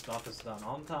sure stuff is done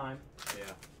on time.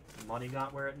 Yeah. Money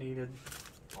got where it needed.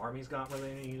 Armies got where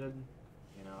they needed.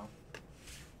 You know.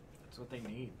 That's what they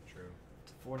need. True.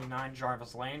 To 49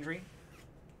 Jarvis Landry.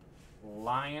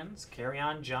 Lions,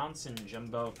 Kerryon Johnson,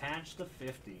 Jumbo patch to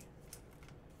 50.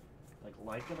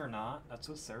 Like it or not, that's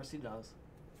what Cersei does.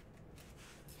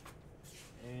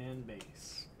 And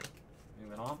base.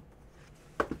 Moving on.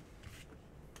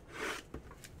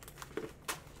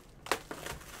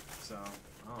 So,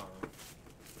 I don't know.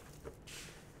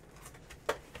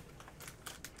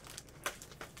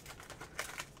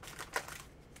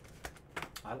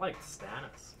 I liked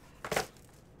Stannis.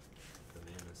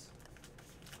 Bananas.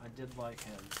 I did like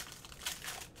him.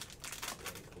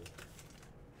 Very cool.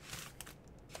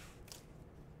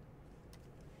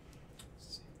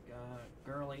 Let's see, got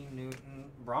Gurley, Newton,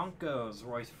 Broncos,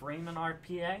 Royce Freeman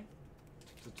RPA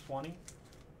to 20.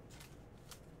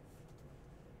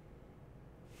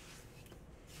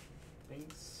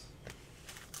 Base.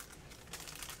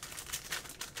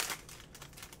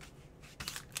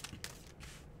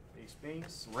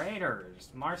 Base Raiders.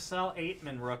 Marcel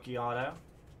Aitman rookie auto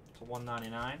to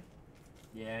 199.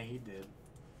 Yeah, he did.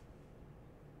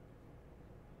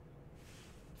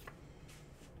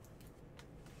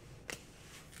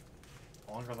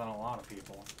 Longer than a lot of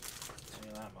people. I'll tell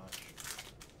you that much.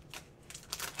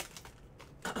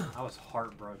 I was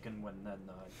heartbroken when Ned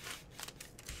died.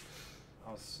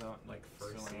 I was so Like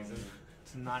first so season. angry.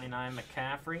 To 99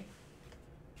 McCaffrey.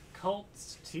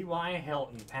 Colts T.Y.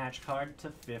 Hilton patch card to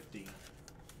 50.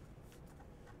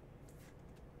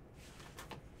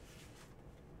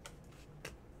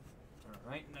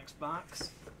 Alright, next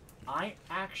box. I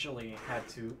actually had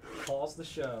to pause the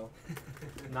show,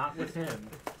 not with him,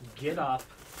 get up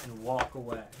and walk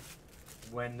away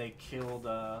when they killed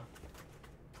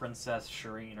Princess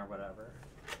Shireen or whatever.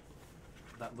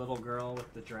 That little girl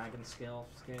with the dragon scale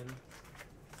skin.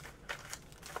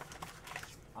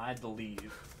 I had to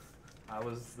leave. I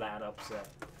was that upset.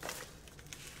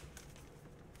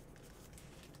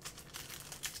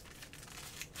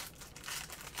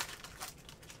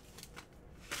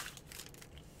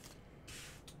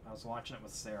 I was watching it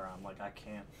with Sarah. I'm like, I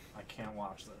can't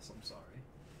watch this. I'm sorry.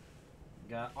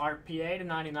 Got RPA to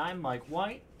 99, Mike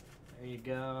White. There you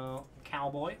go,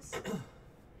 Cowboys.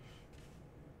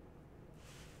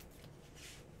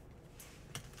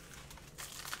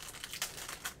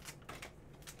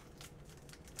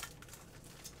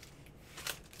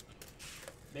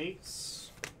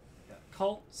 Bates. Got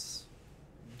Colts.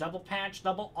 Double patch,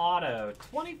 double auto.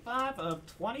 25 of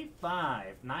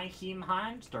 25. Nyheim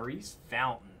Hines, Doris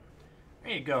Fountain.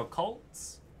 There you go,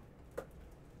 Colts.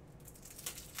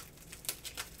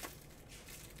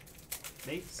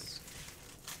 Bates.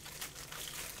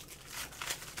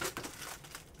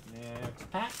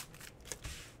 Next pack.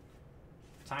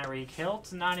 Tyreek Hill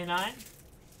to 99.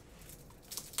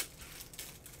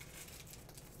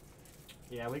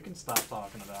 Yeah, we can stop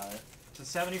talking about it. To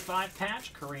 75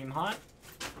 patch, Kareem Hunt.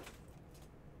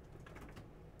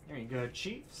 There you go,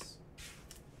 Chiefs.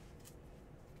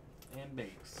 And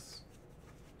base.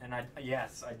 And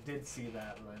yes, I did see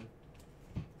that, Lynn.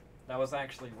 That was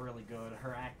actually really good.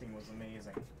 Her acting was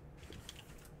amazing.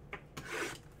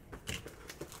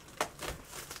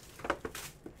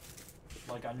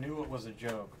 Like, I knew it was a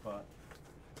joke, but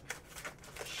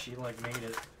she, like, made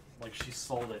it, like, she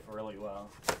sold it really well.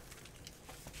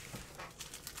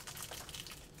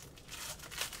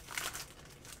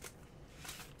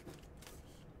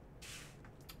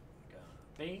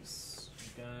 Got base.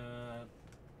 Got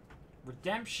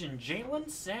redemption. Jalen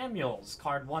Samuels,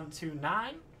 card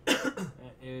 129. That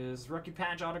is rookie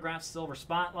patch autograph silver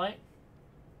spotlight.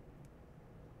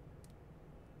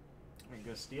 There you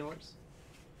go, Steelers.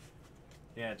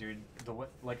 Yeah, dude. The way,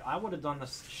 like, I would have done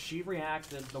this. She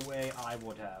reacted the way I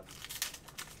would have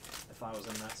if I was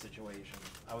in that situation.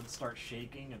 I would start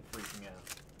shaking and freaking out.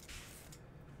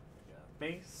 Got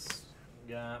base.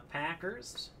 Got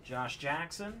Packers. Josh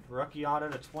Jackson, rookie auto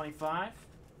to 25.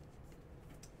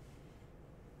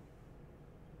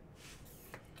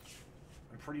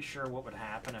 I'm pretty sure what would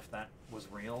happen if that was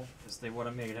real is they would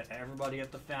have made everybody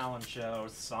at the Fallon show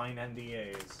sign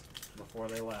NDAs before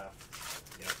they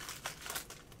left. Yep.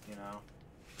 You know?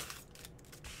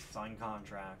 Sign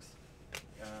contracts.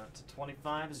 To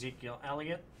 25, Ezekiel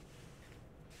Elliott.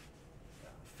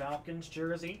 Falcons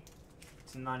jersey.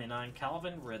 To 99,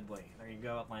 Calvin Ridley. There you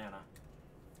go, Atlanta.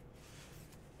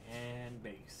 And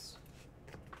base.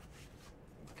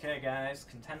 Okay, guys.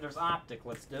 Contenders Optic.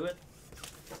 Let's do it.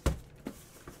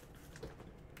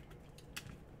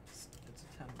 It's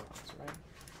a 10 box, right?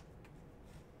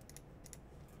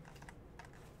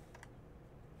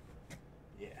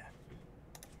 Yeah.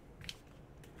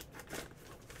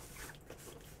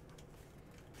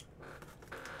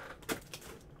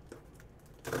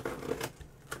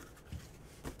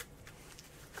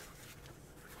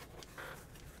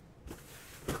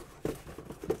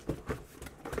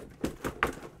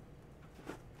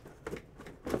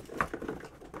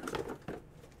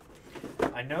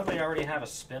 I know they already have a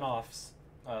spin-off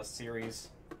series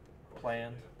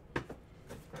planned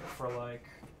for, like,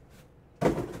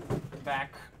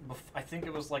 back, I think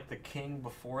it was like the king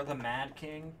before the Mad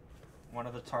King, one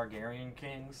of the Targaryen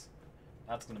kings.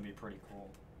 That's going to be pretty cool.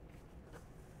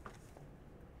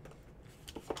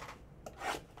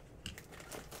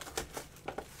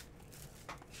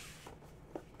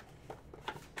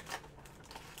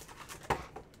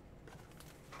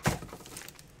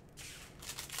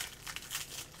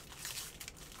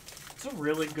 It's a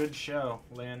really good show,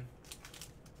 Lynn.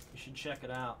 You should check it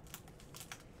out.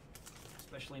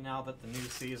 Especially now that the new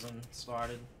season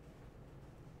started.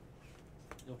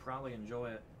 You'll probably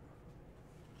enjoy it.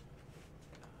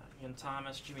 Ian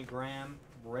Thomas, Jimmy Graham,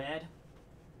 red,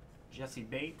 Jesse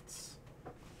Bates.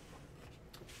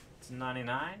 It's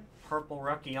 99. Purple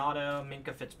rookie auto,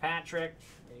 Minka Fitzpatrick.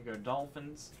 There you go,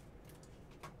 Dolphins.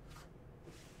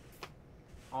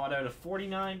 Auto to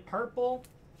 49, purple.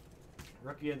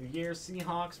 Rookie of the year,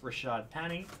 Seahawks, Rashad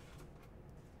Penny.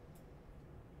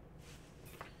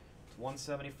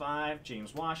 175,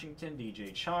 James Washington,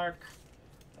 DJ Chark.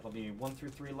 That'll be 1 through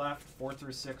 3 left, 4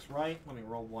 through 6 right. Let me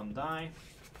roll one die.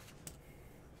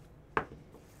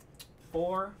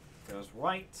 4 goes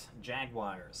right,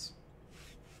 Jaguars.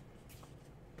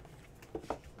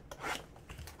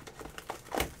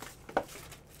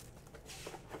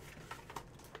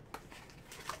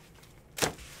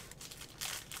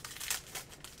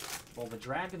 Well, the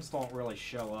Dragons don't really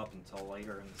show up until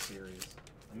later in the series.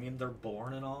 I mean, they're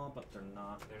born and all, but they're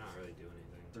not. They're not really doing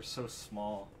anything. They're so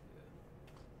small.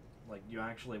 Yeah. Like, you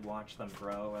actually watch them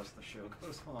grow as the show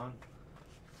goes on.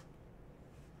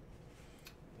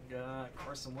 We got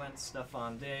Carson Wentz,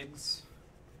 Stephon Diggs.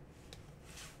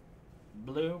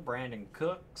 Blue, Brandon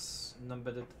Cooks,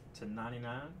 numbered to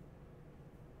 99.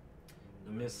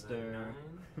 Mr.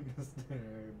 Mr.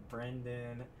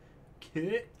 Brandon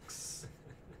Cooks.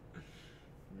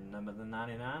 Number the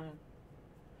 99.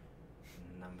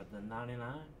 Number the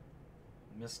 99.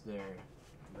 Mr.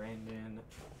 Brandon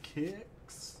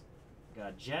Cooks.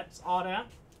 Got Jets auto.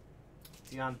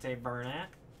 Deontay Burnett.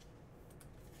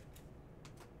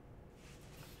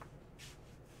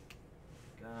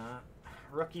 Got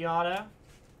rookie auto.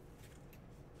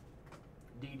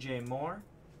 DJ Moore.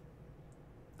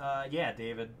 Yeah,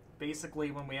 David.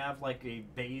 Basically, when we have like a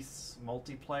base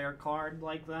multiplayer card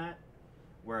like that,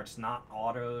 where it's not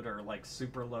autoed or like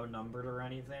super low numbered or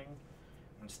anything,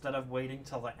 instead of waiting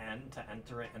till the end to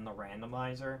enter it in the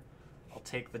randomizer, I'll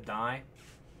take the die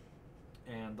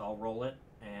and I'll roll it,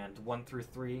 and 1 through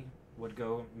 3 would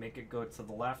go make it go to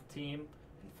the left team,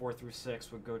 and 4 through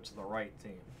 6 would go to the right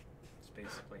team. That's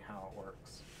basically how it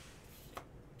works.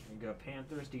 You go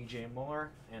Panthers, DJ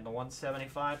Moore, and the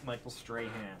 175, Michael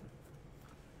Strahan.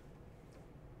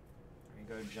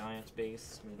 There you go, Giants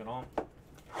base. Moving on.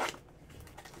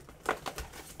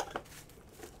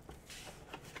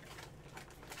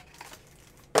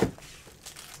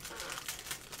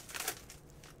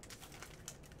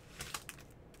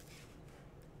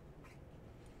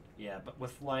 Yeah, but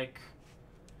with like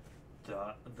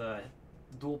the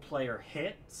dual player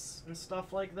hits and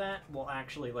stuff like that, we'll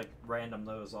actually like random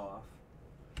those off.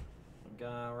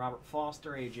 Robert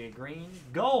Foster, AJ Green,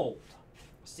 gold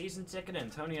season ticket,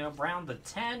 Antonio Brown, the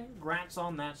 10. Grats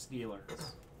on that, Steelers.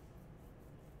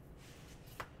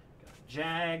 Got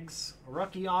Jags,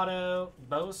 rookie auto,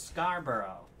 Bo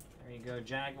Scarborough. There you go,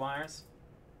 Jaguars.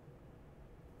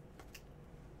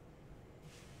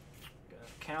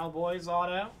 Got Cowboys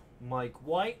auto, Mike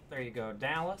White. There you go,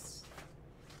 Dallas.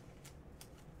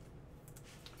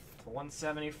 To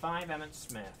 175, Emmitt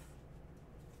Smith.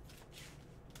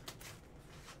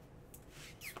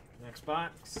 Next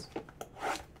box.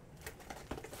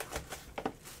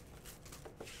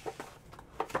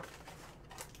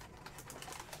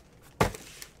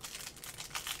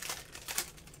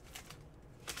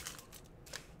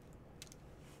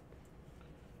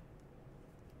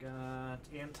 Got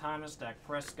Ian Thomas, Dak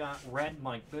Prescott, red,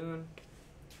 Mike Boone.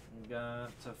 We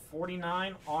got to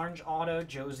 49, orange auto,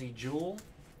 Josie Jewell.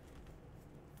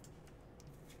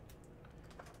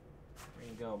 There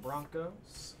you go,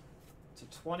 Broncos. To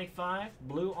 25,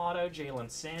 blue auto, Jalen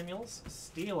Samuels,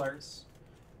 Steelers.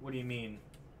 What do you mean,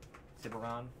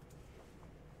 Tiburon?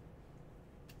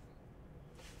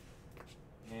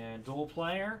 And dual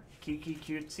player, Kiki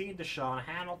QT, Deshaun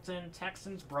Hamilton,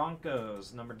 Texans,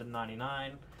 Broncos, numbered to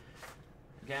 99.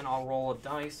 Again, I'll roll a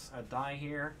die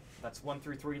here. That's 1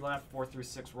 through 3 left, 4 through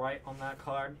 6 right on that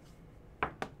card.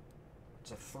 It's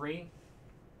a 3.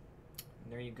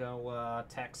 And there you go,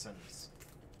 Texans.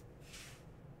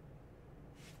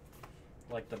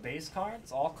 Like the base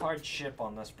cards, all cards ship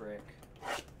on this break.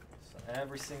 So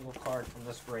every single card from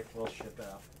this break will ship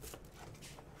out.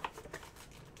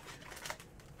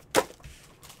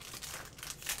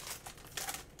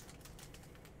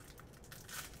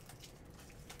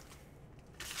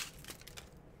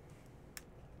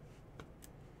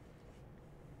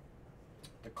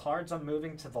 The cards I'm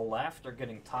moving to the left are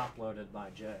getting top loaded by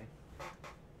Jay.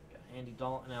 Got Andy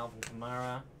Dalton, Alvin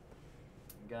Kamara.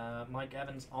 Got Mike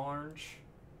Evans, orange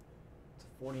to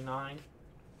 49.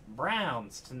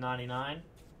 Browns to 99.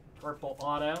 Purple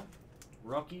auto.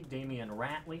 Rookie, Damian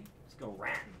Ratley. Let's go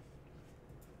ratting.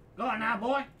 Go on now,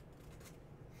 boy.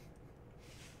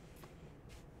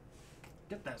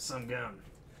 Get that sun going.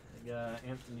 We got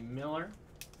Anthony Miller.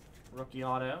 Rookie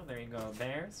auto. There you go,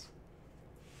 Bears.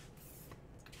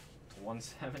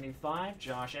 175,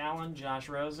 Josh Allen, Josh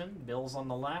Rosen, Bills on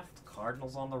the left,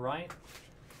 Cardinals on the right.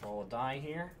 Roll a die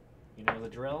here. You know the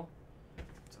drill.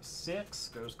 So 6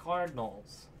 goes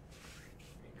Cardinals.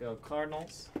 There you go,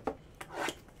 Cardinals.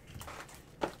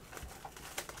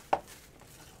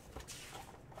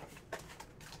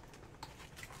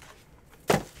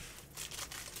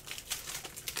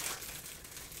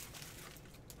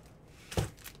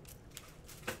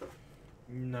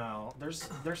 No,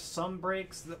 there's some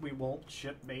breaks that we won't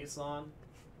ship base on,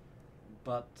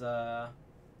 but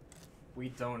we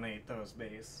donate those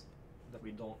base that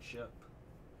we don't ship.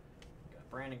 Got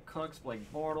Brandon Cooks,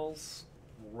 Blake Bortles,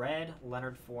 red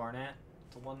Leonard Fournette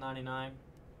to 199.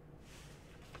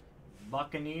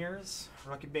 Buccaneers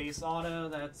rookie base auto.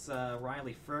 That's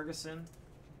Riley Ferguson.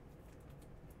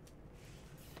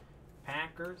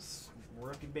 Packers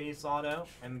rookie base auto.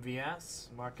 MVS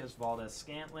Marcus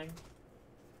Valdez-Scantling.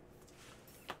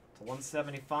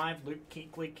 175, Luke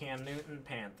Kuechly, Cam Newton,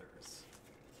 Panthers.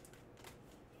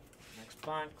 Next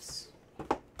box.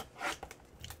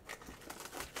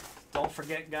 Don't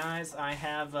forget, guys, I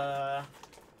have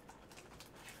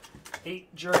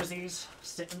 8 jerseys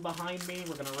sitting behind me.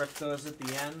 We're going to rip those at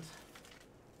the end.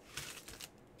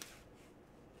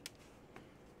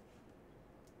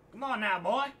 Come on now,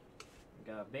 boy.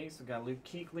 We got a base. We got Luke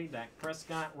Kuechly, Dak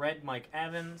Prescott, red Mike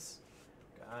Evans.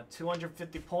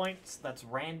 250 points. That's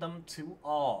random to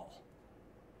all.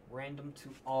 Random to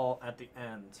all at the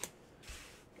end.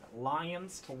 Got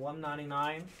Lions to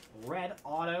 199. Red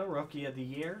auto, rookie of the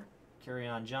year.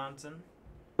 Kerryon Johnson.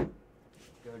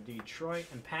 Go Detroit.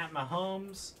 And Pat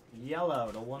Mahomes,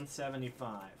 yellow to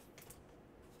 175.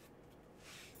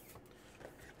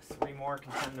 3 more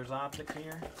Contenders Optic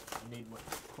here. I need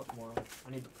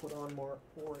to put on more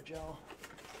Origel.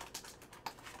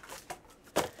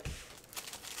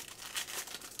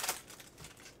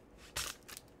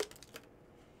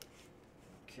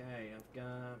 Okay, I've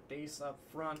got base up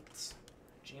front.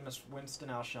 Jameis Winston,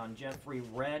 Alshon Jeffrey,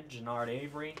 red, Jannard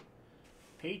Avery.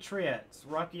 Patriots,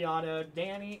 rookie auto,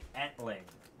 Danny Etling.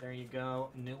 There you go,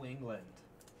 New England.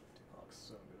 Looks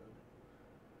so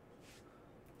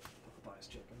good. Popeye's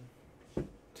chicken.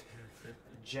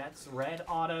 Jets, red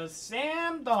auto,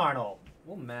 Sam Darnold.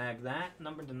 We'll mag that.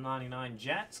 Numbered to 99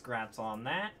 Jets. Congrats on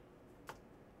that.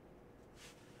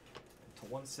 To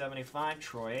 175,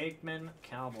 Troy Aikman,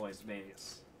 Cowboys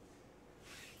base.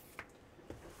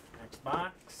 Next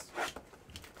box.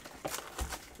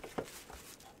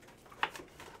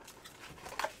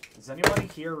 Does anybody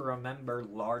here remember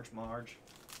Large Marge?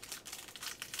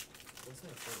 What's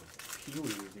that from? Pee-wee,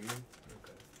 dude.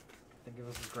 Okay. I think it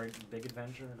was a great big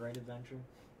adventure, a great adventure,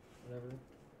 whatever.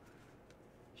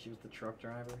 She was the truck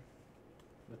driver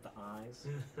with the eyes.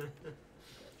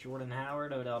 Jordan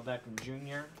Howard, Odell Beckham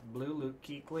Jr., blue Luke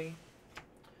Kuechly.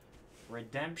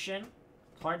 Redemption,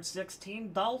 card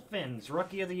 16, Dolphins,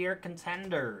 Rookie of the Year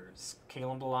contenders,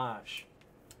 Kalen Ballage.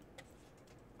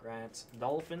 Congrats,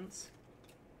 Dolphins.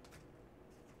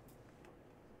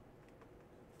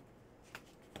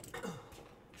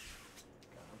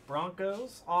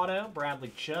 Broncos, auto,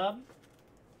 Bradley Chubb.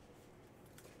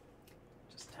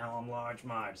 Just tell him Large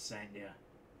Marge sent you.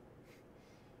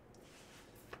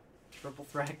 Triple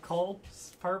threat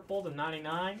Colts, purple to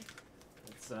 99.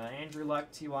 It's Andrew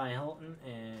Luck, T.Y. Hilton,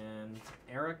 and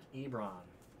Eric Ebron.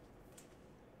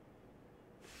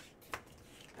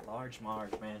 Large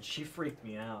Marge, man, she freaked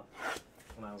me out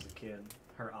when I was a kid.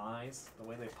 Her eyes, the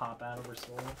way they pop out of her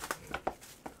soul.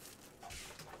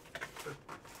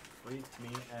 Freaked me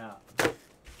out.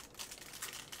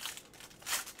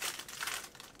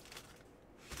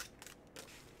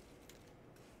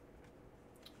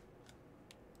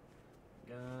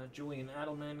 Julian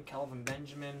Edelman, Kelvin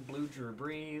Benjamin, blue Drew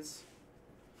Brees.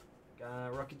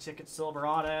 Rookie ticket silver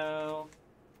auto,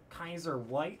 Kaiser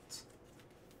White.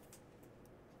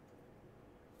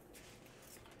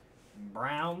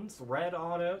 Browns red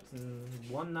auto to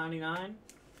 199.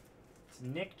 It's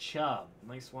Nick Chubb,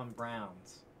 nice one,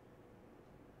 Browns.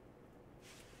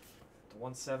 To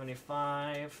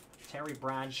 175, Terry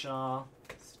Bradshaw,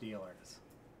 Steelers.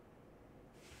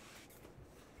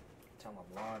 Tell them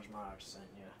Large Marge sent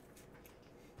you.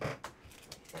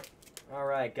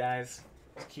 Alright, guys.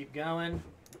 Let's keep going.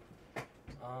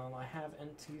 I have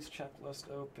NT's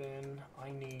checklist open.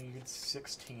 I need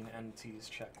 16 NT's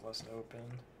checklist open.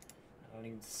 I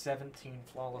need 17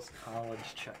 Flawless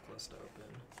College checklist open.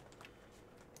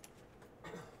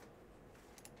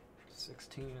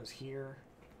 16 is here.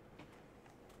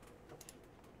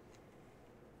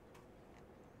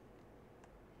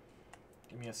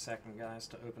 Give me a second, guys,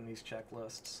 to open these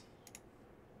checklists.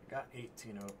 I got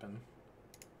 18 open.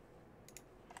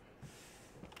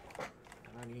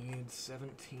 I need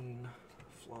 17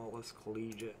 flawless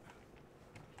collegiate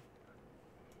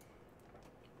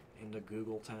in the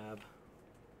Google tab.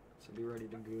 So be ready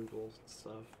to Google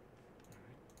stuff.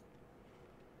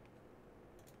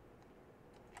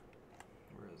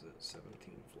 Where is it? 17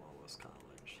 flawless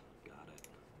college. Got it.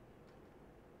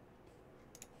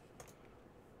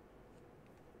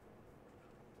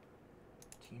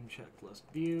 Team checklist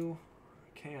view.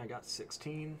 Okay, I got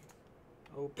 16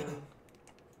 open.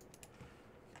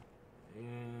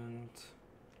 And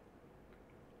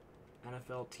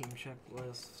NFL team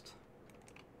checklist.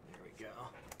 There we go.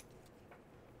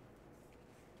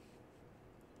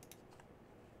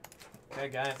 Okay,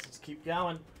 guys, let's keep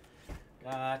going.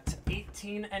 Got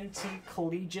 18 NT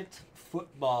Collegiate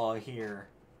Football here.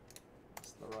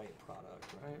 That's the right product,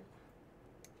 right?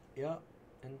 Yep,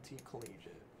 NT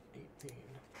Collegiate, 18.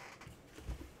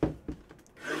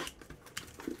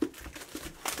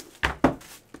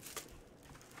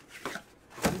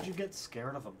 How did you get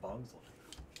scared of a bug's life?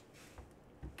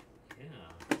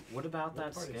 Yeah. What about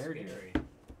that scared you?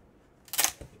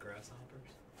 The grasshoppers?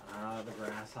 Ah, the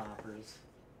grasshoppers.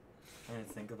 I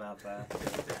didn't think about that.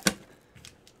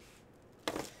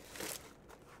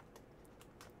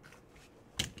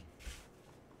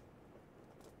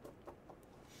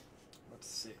 Let's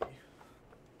see.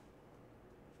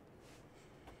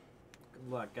 Good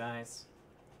luck, guys.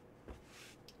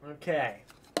 Okay.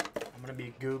 I'm going to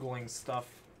be Googling stuff.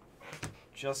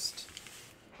 Just,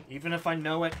 even if I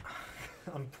know it,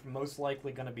 I'm most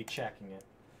likely going to be checking it.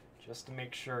 Just to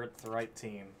make sure it's the right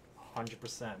team.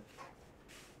 100%.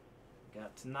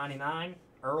 Got to 99,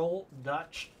 Earl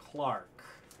Dutch Clark.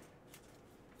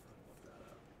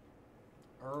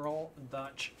 Earl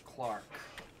Dutch Clark.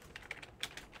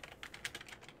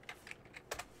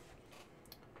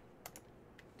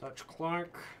 Dutch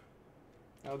Clark.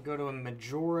 I'll go to a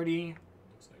majority.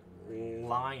 Looks like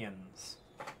Lions.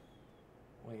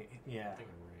 Wait, yeah. I think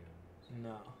Rams.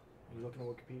 No. Are you looking at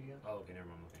Wikipedia? Oh, okay, never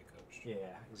mind. I'm looking at Coach.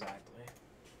 Yeah, exactly.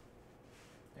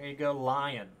 There you go,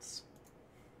 Lions.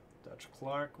 Dutch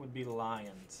Clark would be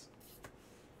Lions.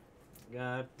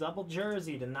 Got double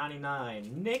jersey to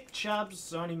 99. Nick Chubb,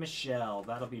 Sony Michel.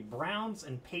 That'll be Browns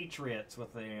and Patriots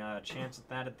with a chance at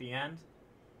that at the end.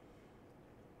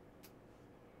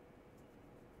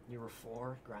 You were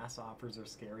 4. Grasshoppers are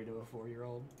scary to a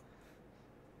 4-year-old.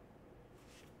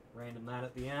 Random that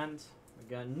at the end. We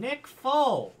got Nick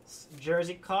Foles.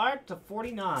 Jersey card to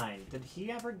 49. Did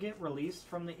he ever get released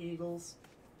from the Eagles?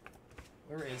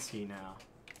 Where is he now?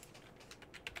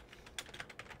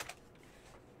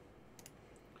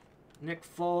 Nick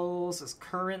Foles is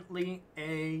currently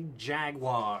a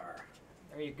Jaguar.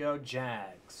 There you go,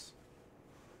 Jags.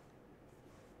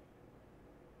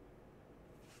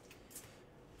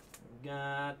 We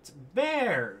got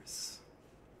Bears.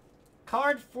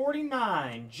 Card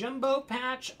 49, Jumbo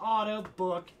Patch Auto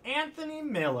Book, Anthony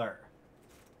Miller.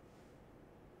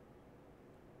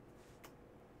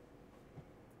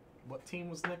 What team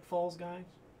was Nick Foles, guys?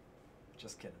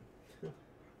 Just kidding.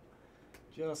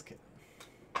 Just kidding.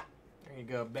 There you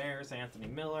go, Bears, Anthony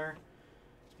Miller.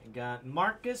 You got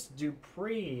Marcus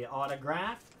Dupree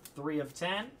autograph, 3 of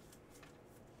 10.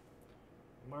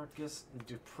 Marcus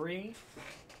Dupree.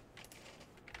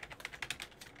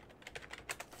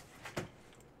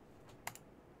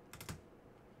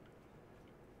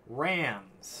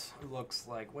 Rams, looks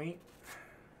like, wait.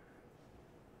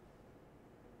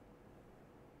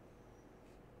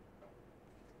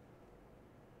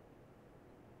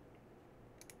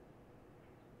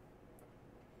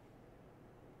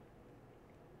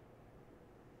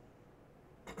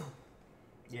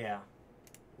 Yeah,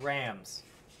 Rams.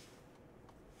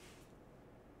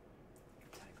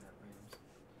 Tag that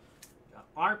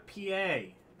Rams.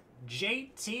 RPA,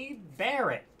 JT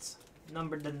Barrett,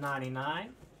 numbered to 99.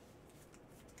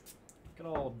 Good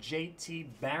old JT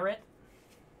Barrett.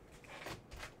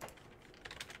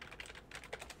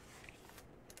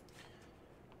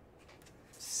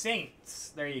 Saints,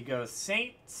 there you go,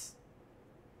 Saints.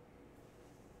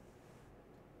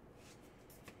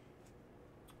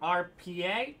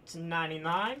 RPA to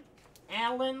 99,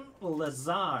 Alan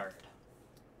Lazard.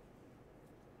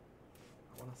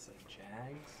 I want to say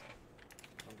Jags.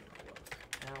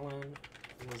 Alan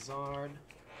Lazard.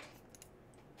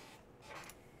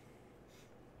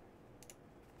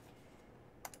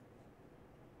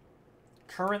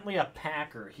 Currently a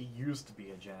Packer. He used to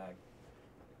be a Jag.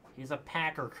 He's a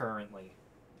Packer currently.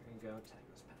 There you go, tag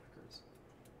those Packers.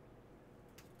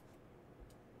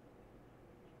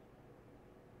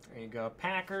 There you go,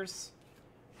 Packers.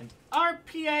 And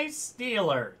RPA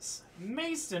Steelers.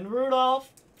 Mason Rudolph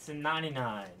to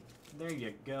 99. There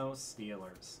you go,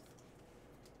 Steelers.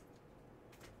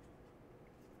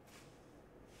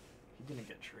 He didn't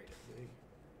get traded, did he?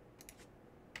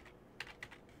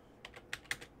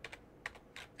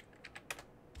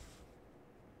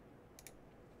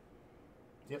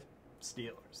 Yep,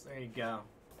 Steelers. There you go.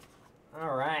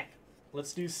 All right,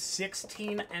 let's do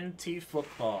 16 NT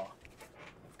football.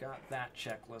 I've got that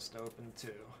checklist open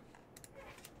too.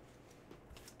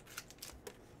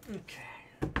 Okay.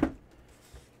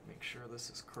 Make sure this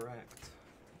is correct.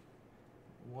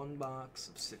 One box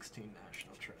of 16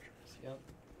 national treasures. Yep.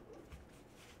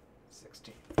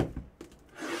 16.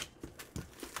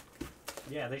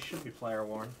 Yeah, they should be player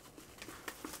worn.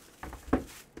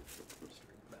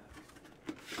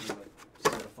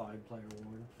 Certified player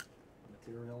worn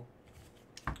material.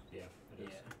 Yeah, it is.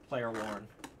 Yeah, player worn.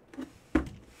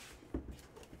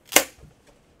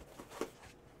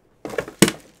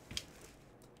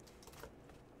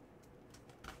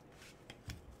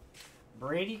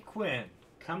 Brady Quinn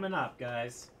coming up,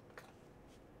 guys.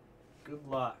 Good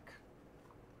luck.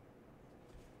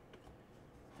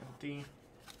 Empty.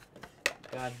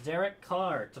 Got Derek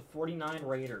Carr to 49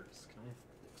 Raiders. Can I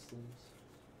fix these?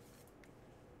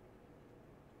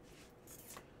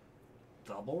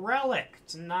 Double relic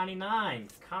to 99.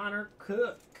 Connor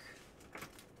Cook.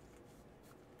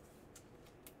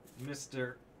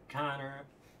 Mr. Connor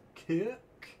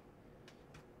Cook.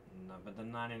 Number to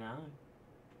 99.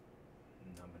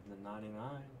 Number to 99.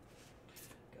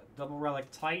 Got double relic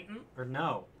Titan. Or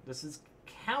no, this is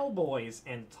Cowboys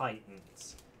and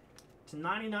Titans. To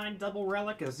 99 double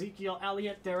relic Ezekiel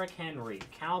Elliott, Derrick Henry.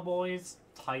 Cowboys,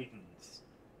 Titans.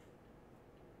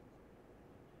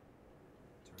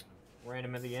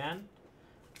 Random at the end.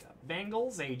 Got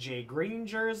Bengals, AJ Green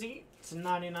jersey to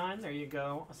 99. There you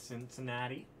go,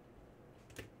 Cincinnati.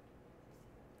 Dude,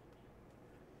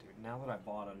 now that I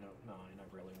bought a Note 9,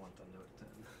 I really want the Note 10.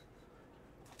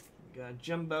 We got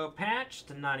Jumbo patch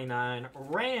to 99.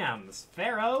 Rams,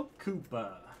 Pharaoh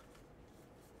Koopa.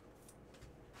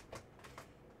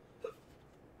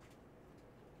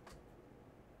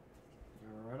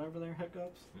 You're right over there,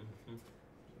 Hiccups. We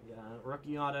got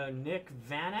rookie auto Nick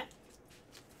Vannett.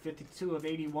 52 of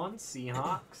 81,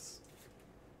 Seahawks.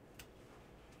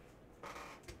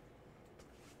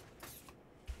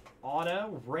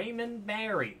 Auto, Raymond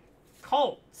Berry.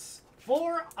 Colts,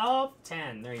 4 of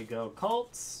 10. There you go,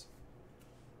 Colts.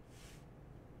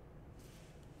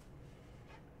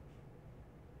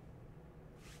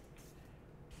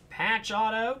 Patch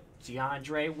auto,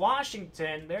 DeAndre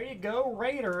Washington. There you go,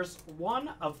 Raiders,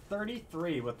 1 of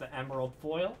 33 with the emerald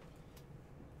foil.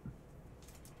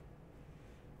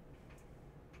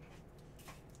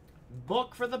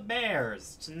 Book for the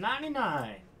Bears to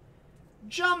 99.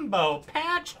 Jumbo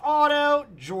patch auto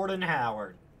Jordan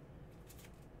Howard.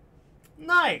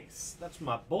 Nice. That's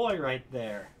my boy right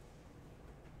there.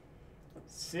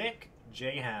 Sick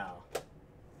J Howe.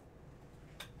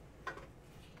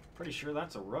 Pretty sure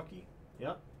that's a rookie.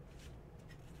 Yep.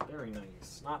 Very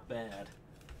nice. Not bad.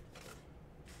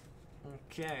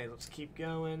 Okay, let's keep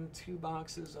going. 2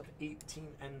 boxes of 18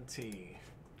 NT.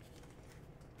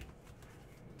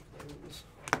 Those.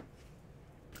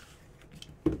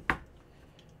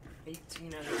 18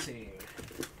 NT.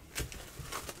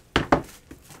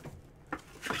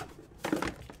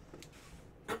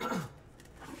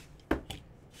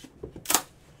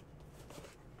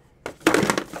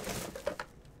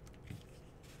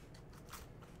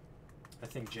 I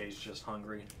think Jay's just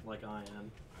hungry, like I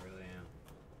am. I really am.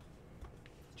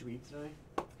 Did you eat today?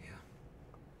 Yeah.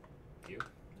 You?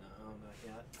 No, not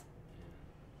yet. Yeah.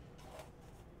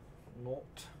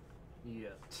 Not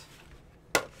yet.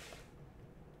 But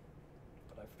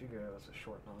I figured it was a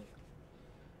short night.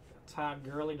 Got Todd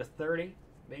Gurley to 30.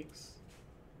 Makes.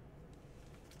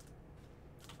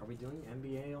 Are we doing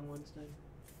NBA on Wednesday?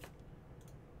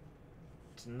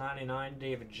 It's 99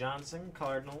 David Johnson,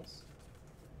 Cardinals.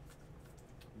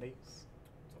 Base. It's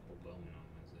all Bowman on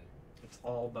Wednesday. It's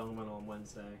all Bowman on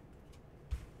Wednesday.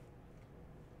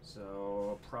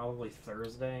 So probably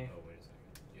Thursday. Oh, wait a second.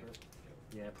 Yep.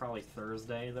 Yeah, probably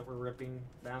Thursday that we're ripping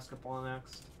basketball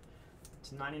next.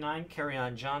 To 99,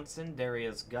 Kerryon Johnson,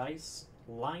 Darius Geis,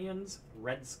 Lions,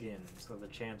 Redskins. So the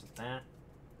champs of that.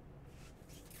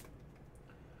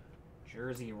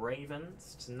 Jersey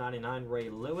Ravens to 99,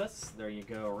 Ray Lewis. There you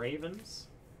go, Ravens.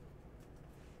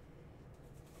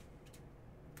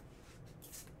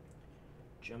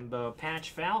 Jumbo patch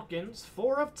Falcons,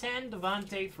 4 of 10,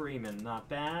 Devontae Freeman. Not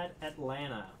bad,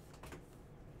 Atlanta.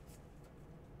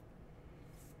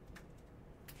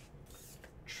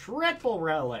 Triple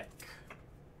relic.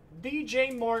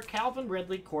 DJ Moore, Calvin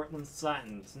Ridley, Cortland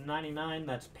Sutton. 99,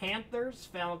 that's Panthers,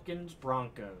 Falcons,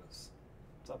 Broncos.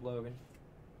 What's up, Logan?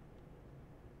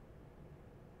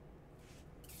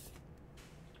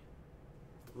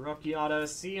 Rookie auto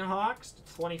Seahawks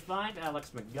to 25,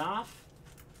 Alex McGough.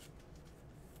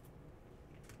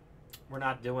 We're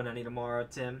not doing any tomorrow,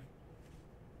 Tim.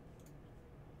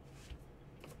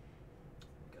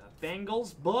 Got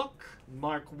Bengals book,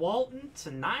 Mark Walton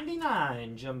to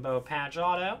 99, Jumbo patch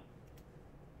auto.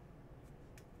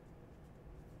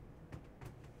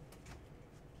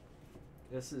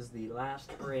 This is the last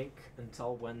break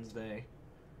until Wednesday.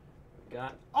 We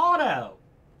got auto,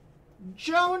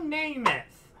 Joe Namath.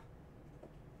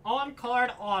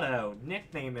 On-card auto,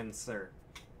 nickname insert.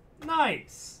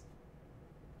 Nice.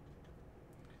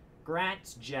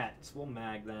 Grats Jets, we'll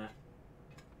mag that.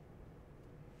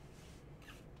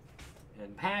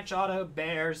 And patch auto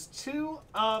Bears, 2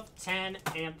 of 10,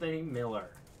 Anthony Miller.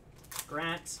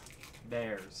 Grats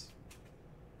Bears.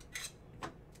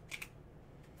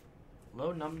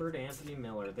 Low numbered Anthony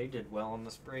Miller. They did well on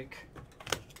this break.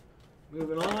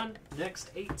 Moving on,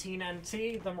 next 18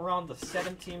 NT, then we're on the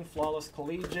 17 Flawless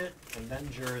Collegiate, and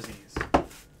then jerseys.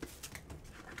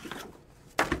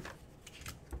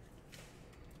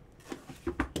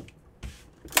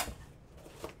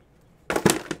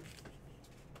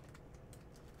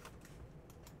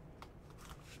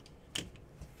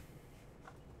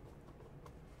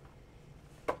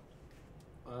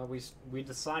 We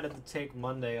decided to take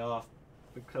Monday off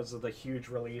because of the huge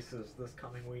releases this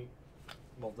coming week.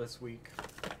 Well, this week.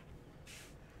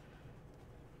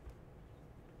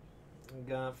 We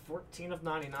got 14 of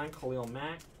 99 Khalil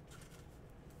Mack.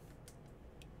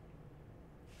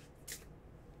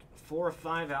 4 of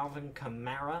 5 Alvin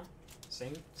Kamara,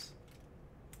 Saints.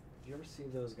 Did you ever see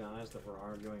those guys that were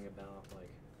arguing about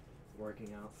like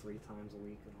working out 3 times a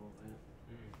week and all that?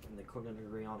 And they couldn't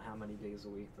agree on how many days a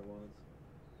week there was?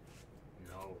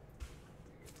 No.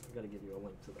 I gotta give you a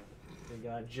link to that. We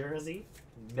got Jersey,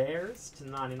 Bears to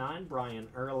 99, Brian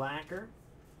Urlacher. There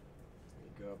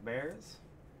you go, Bears.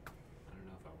 I don't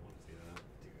know if I want to see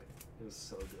that. It was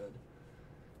so good.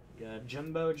 We got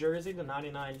Jumbo Jersey to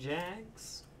 99,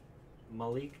 Jags.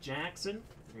 Malik Jackson.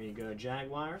 There you go,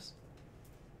 Jaguars.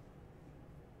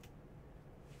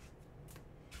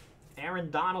 Aaron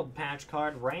Donald patch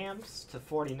card, Rams to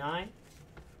 49.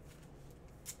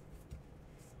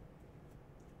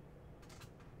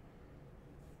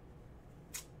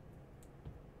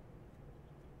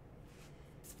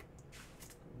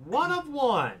 One of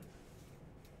 1.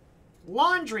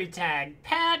 Laundry tag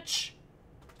patch.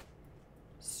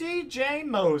 CJ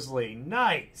Mosley.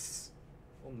 Nice.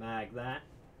 We'll mag that.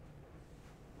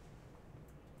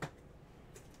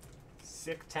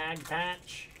 Sick tag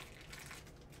patch.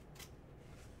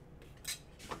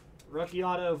 Rookie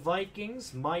auto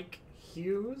Vikings. Mike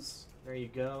Hughes. There you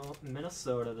go.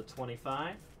 Minnesota to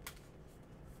 25.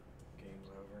 Game's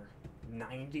over.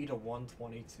 90 to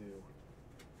 122.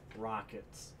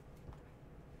 Rockets.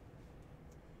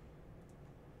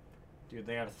 Dude,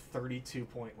 they had a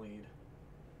 32-point lead.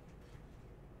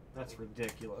 That's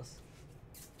ridiculous.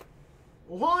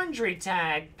 Laundry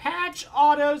tag, patch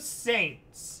auto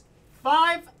Saints.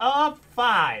 5 of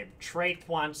 5,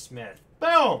 Traquan Smith.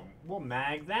 Boom! We'll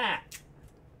mag that.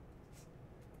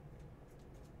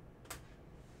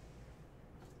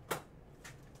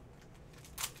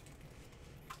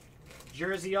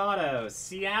 Jersey auto,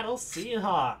 Seattle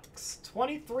Seahawks.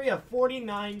 23 of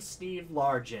 49, Steve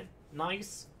Largent.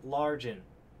 Nice Largent.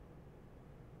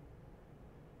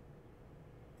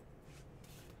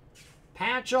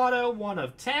 Patch auto, 1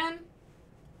 of 10.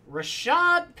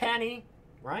 Rashad Penny,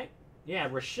 right? Yeah,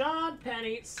 Rashad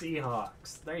Penny,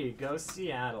 Seahawks. There you go,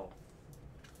 Seattle.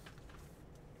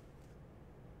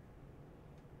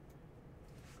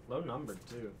 Low numbered,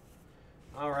 too.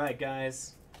 All right,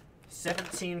 guys.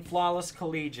 17 Flawless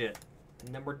Collegiate.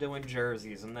 And then we're doing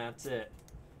jerseys, and that's it.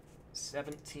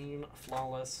 17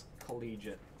 Flawless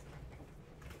Collegiate.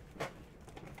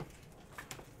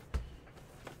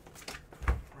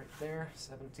 Right there,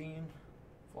 17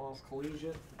 Flawless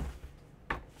Collegiate.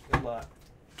 Good luck.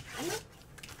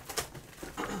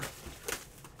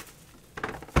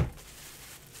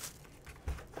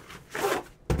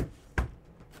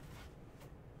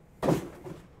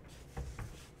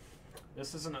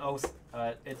 This is an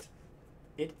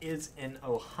it is an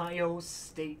Ohio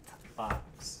State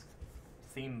box,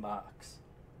 theme box.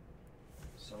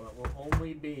 So it will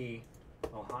only be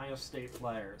Ohio State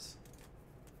players.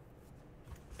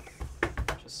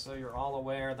 Just so you're all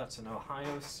aware, that's an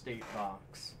Ohio State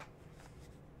box.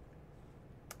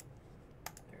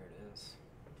 There it is.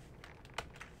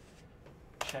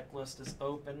 Checklist is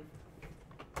open.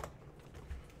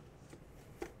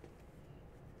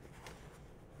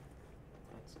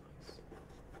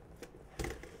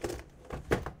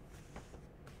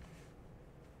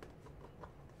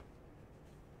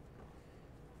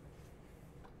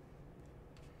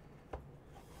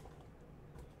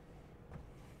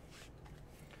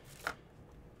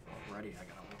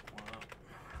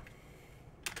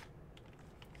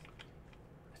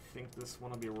 think this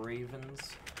one will be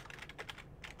Ravens.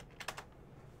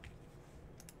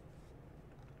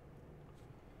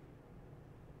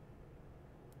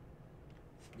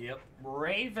 Yep,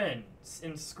 Ravens.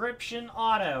 Inscription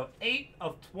auto. 8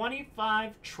 of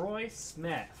 25, Troy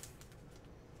Smith.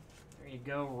 There you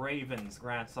go, Ravens.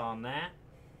 Congrats on that.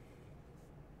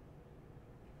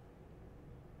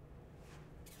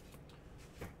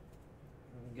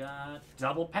 We got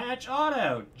double patch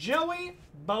auto. Joey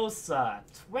Bosa.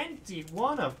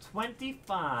 21 of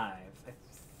 25. I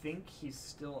think he's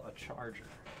still a Charger.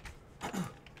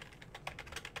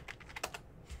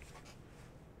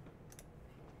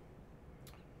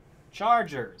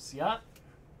 Chargers, yep.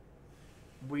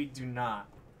 We do not.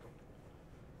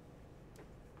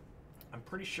 I'm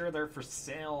pretty sure they're for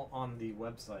sale on the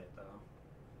website, though.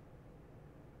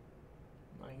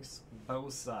 Nice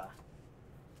Bosa.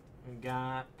 We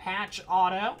got patch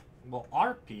auto. Well,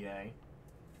 RPA.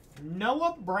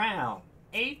 Noah Brown.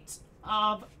 8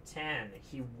 of 10.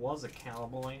 He was a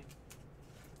cowboy.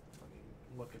 Let me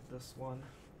look at this one.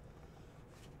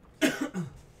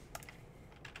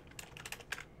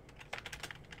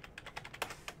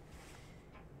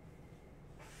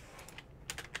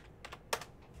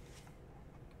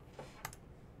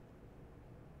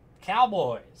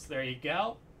 Cowboys, there you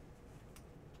go.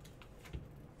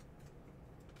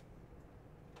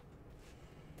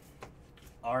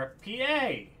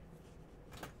 RPA.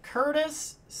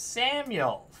 Curtis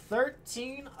Samuel,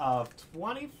 13 of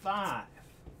 25.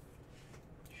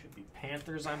 Should be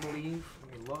Panthers, I believe.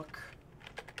 Let me look.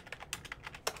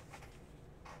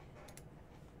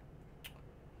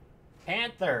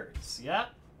 Panthers, yep.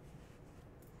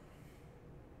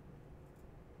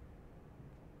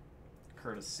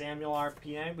 Curtis Samuel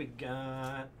RPA. We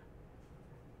got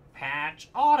patch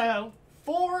auto.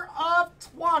 4 of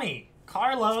 20.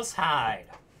 Carlos Hyde.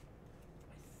 I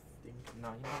think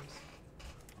Niners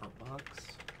or Bucks.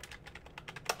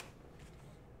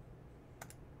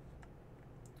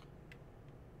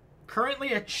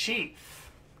 Currently a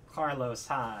Chief. Carlos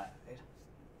Hyde.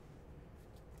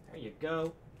 There you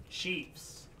go.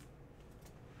 Chiefs.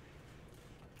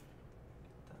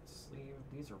 That sleeve.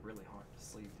 These are really hard to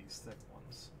sleeve, these thick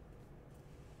ones.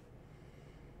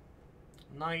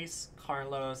 Nice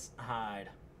Carlos Hyde.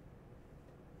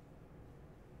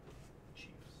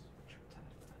 Chiefs.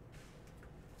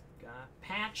 Got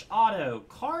patch auto.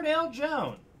 Cardale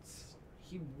Jones.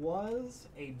 He was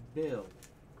a Bill.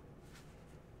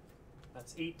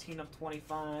 That's 18 of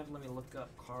 25. Let me look up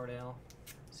Cardale.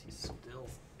 Is he still?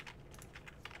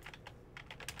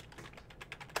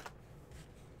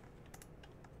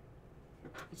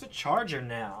 He's a Charger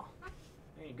now.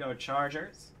 There you go,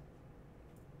 Chargers.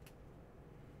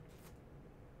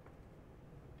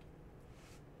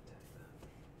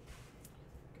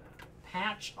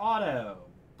 Patch auto.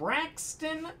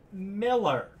 Braxton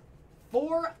Miller.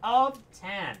 4 of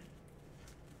 10.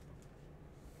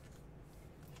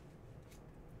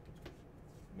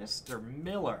 Mr.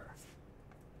 Miller.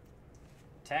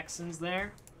 Texans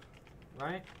there,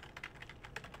 right?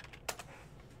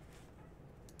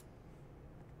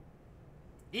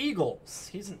 Eagles.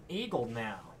 He's an Eagle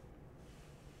now.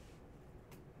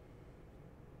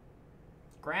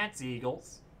 Congrats,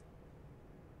 Eagles.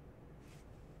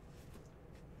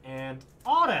 And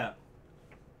auto.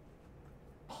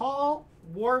 Paul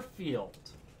Warfield.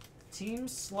 Team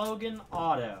slogan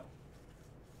auto.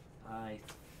 I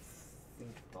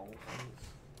think Dolphins.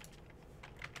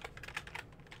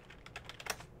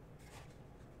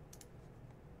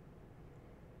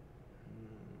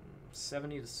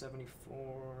 70 to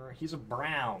 74. He's a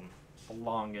Brown, the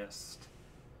longest.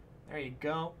 There you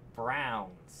go,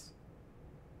 Browns.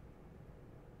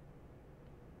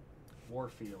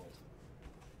 Warfield.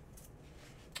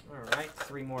 All right,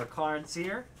 3 more cards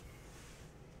here.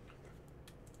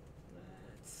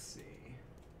 Let's see.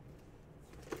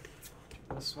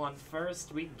 This one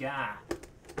first, we got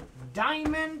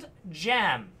Diamond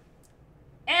Gem.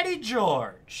 Eddie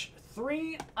George,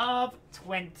 3 of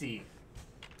 20.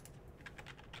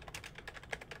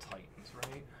 Titans,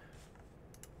 right?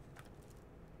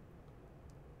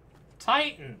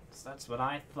 Titans, that's what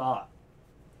I thought.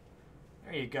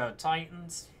 There you go,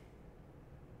 Titans.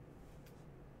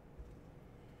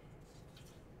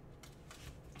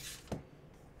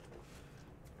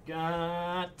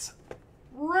 Got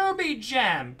Ruby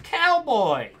Gem,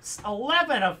 Cowboys,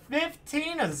 11 of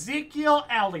 15, Ezekiel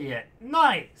Elliott.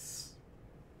 Nice.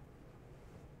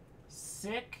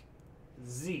 Sick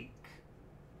Zeke.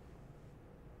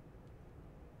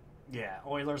 Yeah,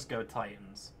 Oilers go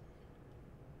Titans.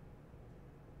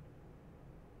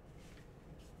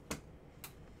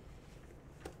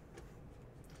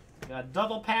 Got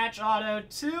double patch auto,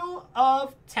 2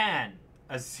 of 10.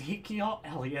 Ezekiel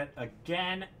Elliott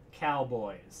again,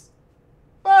 Cowboys.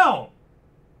 Boom!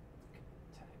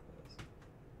 Tag those.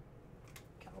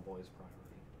 Cowboys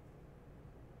priority.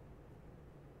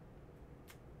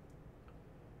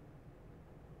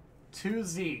 Two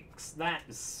Zekes. That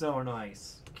is so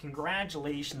nice.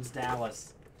 Congratulations,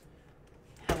 Dallas.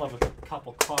 Hell of a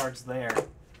couple cards there.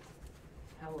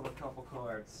 Hell of a couple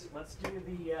cards. Let's do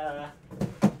the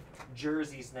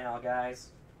jerseys now,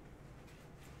 guys.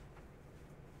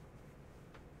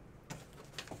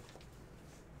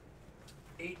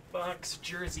 $8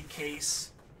 jersey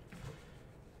case.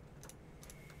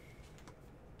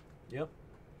 Yep.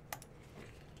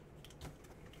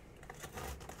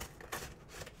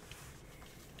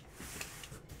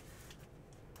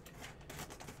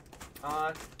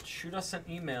 Shoot us an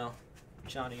email,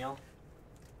 Johnny L.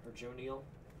 Or Joe Neal.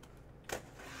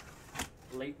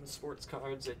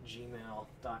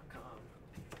 LaytonSportsCards@gmail.com.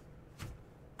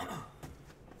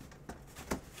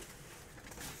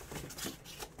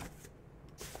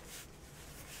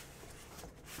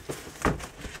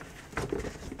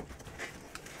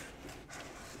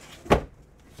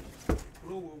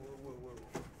 Whoa, whoa, whoa, whoa, whoa.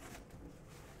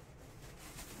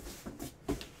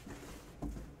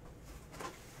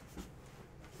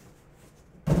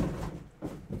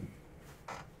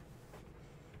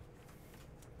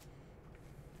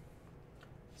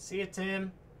 See you,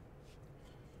 Tim.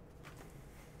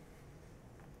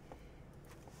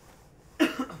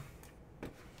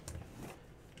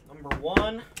 Number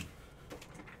 1.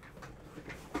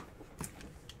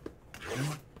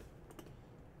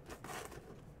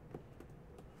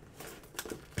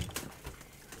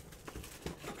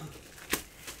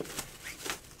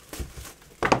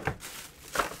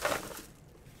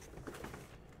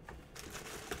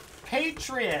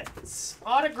 Patriots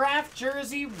autographed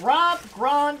jersey, Rob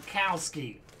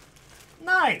Gronkowski.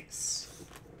 Nice.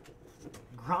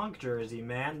 Gronk jersey,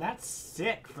 man. That's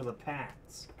sick for the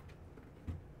Pats.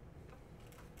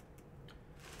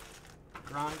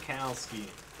 Gronkowski.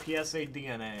 PSA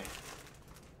DNA.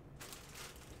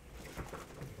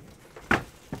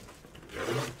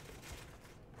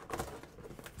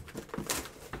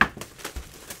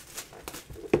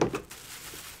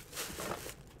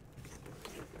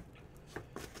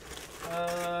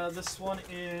 This one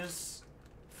is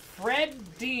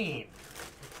Fred Dean.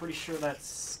 I'm pretty sure that's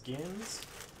Skins.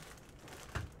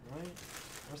 Right?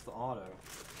 Where's the auto?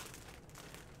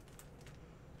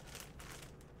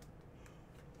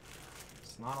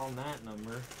 It's not on that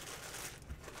number.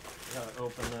 I gotta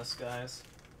open this, guys.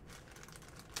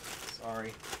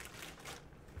 Sorry.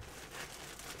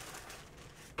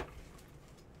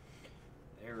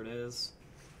 There it is.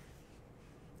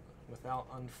 Without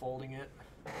unfolding it.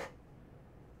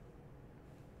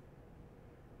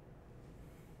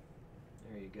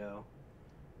 There you go.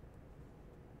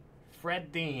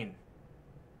 Fred Dean.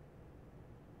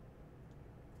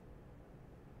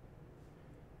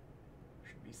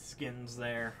 Should be Skins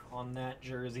there on that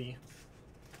jersey.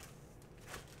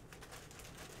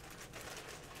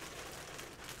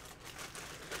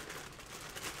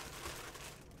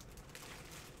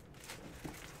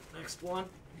 Next one.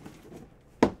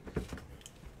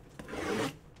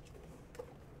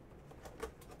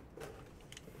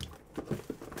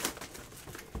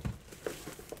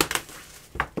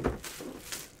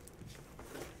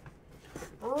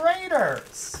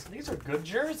 Raiders. These are good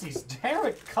jerseys.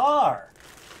 Derek Carr.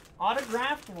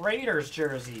 Autographed Raiders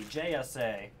jersey.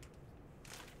 JSA.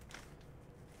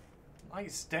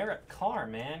 Nice Derek Carr,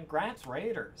 man. Grats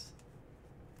Raiders.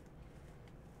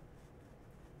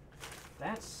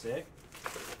 That's sick.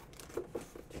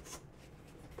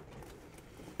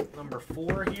 Number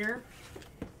 4 here.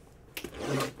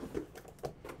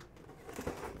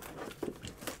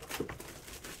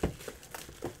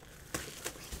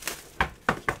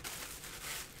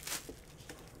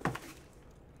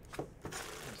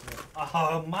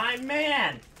 Oh, my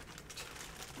man!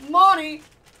 Money!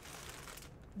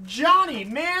 Johnny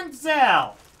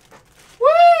Manziel!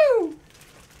 Woo!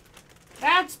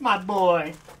 That's my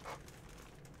boy!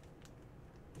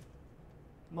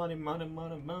 Money, money,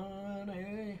 money,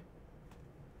 money.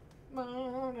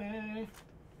 Money.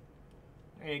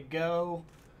 There you go.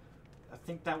 I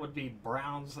think that would be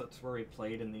Browns. That's where he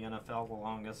played in the NFL the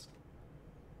longest.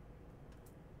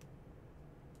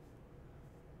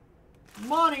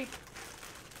 Money.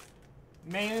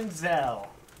 Manziel.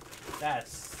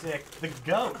 That's sick. The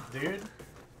GOAT, dude.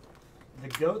 The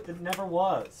GOAT that never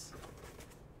was.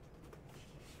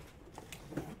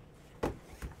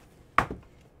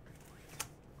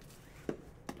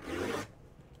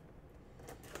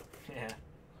 Yeah.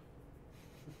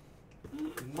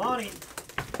 money.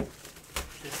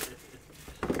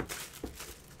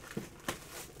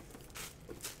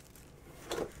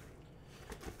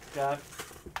 Got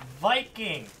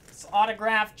Vikings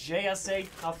autographed JSA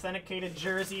authenticated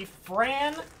jersey,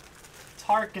 Fran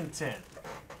Tarkenton.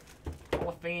 Hall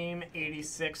of Fame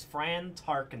 86, Fran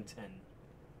Tarkenton.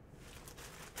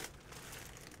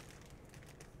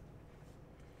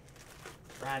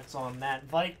 Congrats on that,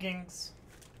 Vikings.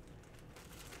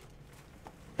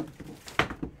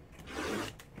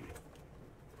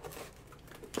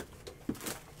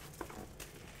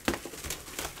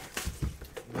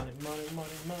 Money, money, money,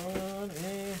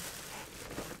 money.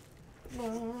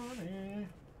 Money.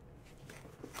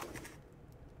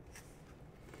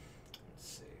 Let's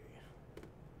see.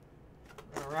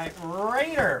 All right,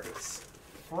 Raiders.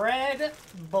 Fred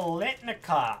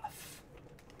Biletnikoff.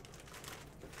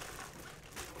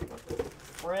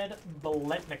 Fred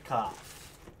Biletnikoff.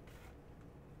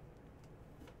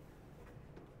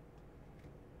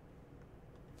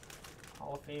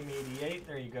 Hall of Fame 88.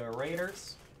 There you go,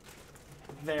 Raiders.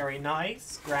 Very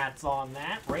nice. Congrats on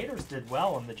that. Raiders did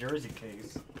well in the jersey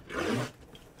case.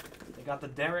 They got the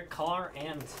Derek Carr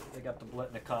and they got the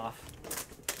Biletnikoff.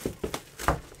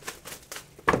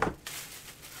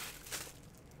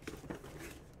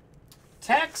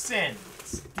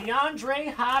 Texans.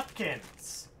 DeAndre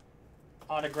Hopkins.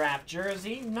 Autographed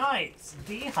jersey. Nice.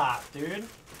 D-Hop, dude.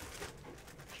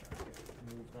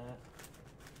 Move that.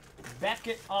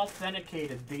 Beckett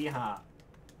authenticated D-Hop.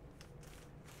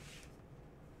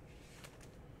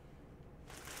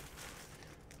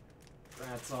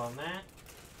 Congrats on that.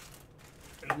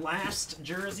 And last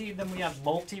jersey, then we have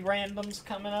multi-randoms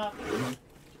coming up.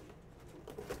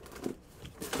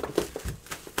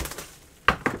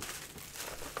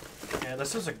 Yeah,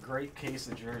 this is a great case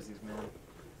of jerseys, man.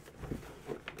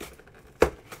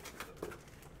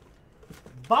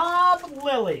 Bob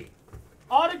Lilly.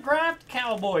 Autographed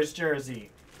Cowboys jersey.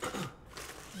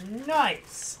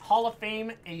 Nice. Hall of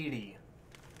Fame 80.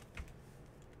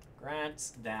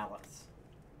 Congrats, Dallas.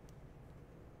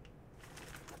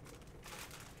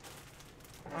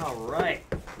 All right.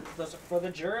 Those are for the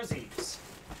jerseys.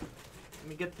 Let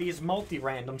me get these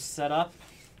multi-randoms set up.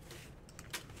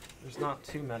 There's not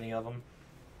too many of them.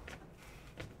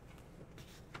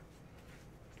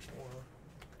 4,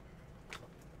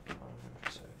 5,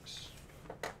 6.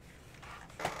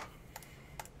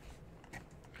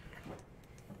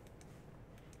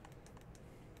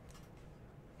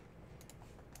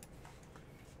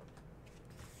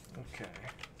 Okay.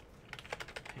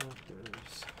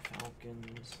 Panthers,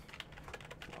 Falcons,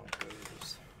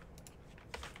 Broncos.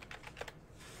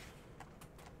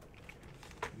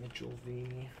 Mitchell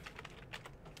V.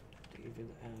 David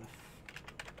F.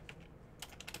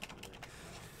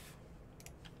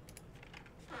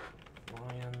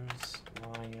 Lions,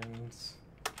 Lions.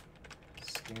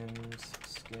 Skins,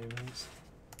 Skins.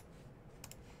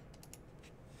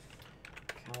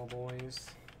 Cowboys,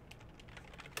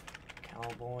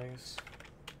 Cowboys.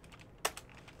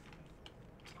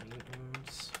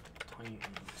 Titans,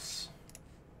 Titans.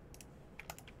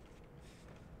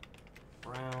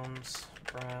 Browns,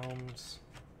 Browns.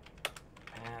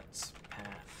 Pats,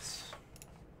 Pats.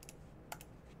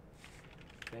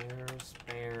 Bears,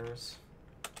 Bears.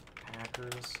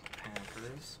 Packers,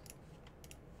 Packers.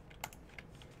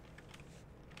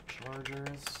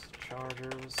 Chargers,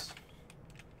 Chargers.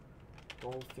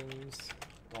 Dolphins,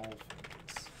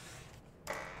 Dolphins.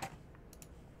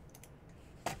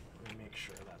 Let me make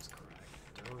sure that's correct.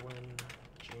 Derwin,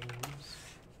 James.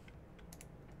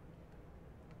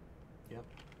 Yep.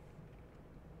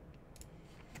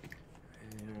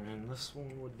 And this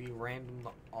one would be random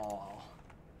to all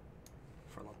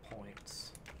for the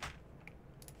points.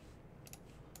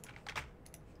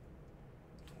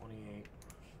 28.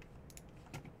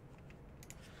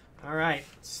 All right,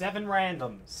 7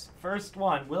 randoms. First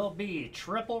one will be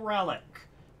triple relic.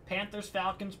 Panthers,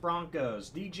 Falcons, Broncos.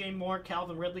 DJ Moore,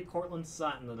 Calvin Ridley, Cortland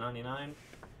Sutton, the 99.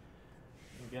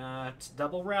 We got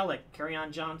double relic.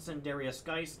 Kerryon Johnson, Darius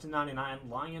Geist, to 99.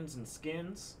 Lions and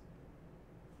Skins.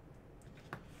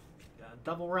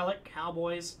 Double relic,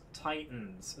 Cowboys,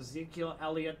 Titans. Ezekiel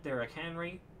Elliott, Derrick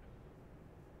Henry.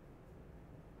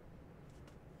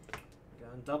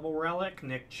 Got double relic,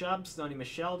 Nick Chubb, Stoney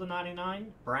Michel to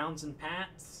 99. Browns and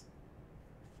Pats.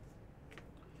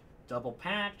 Double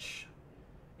patch,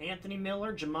 Anthony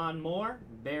Miller, Jamon Moore,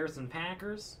 Bears and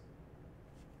Packers.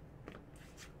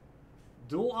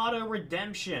 Dual auto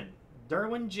redemption,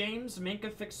 Derwin James,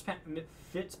 Minka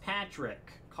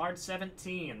Fitzpatrick. Card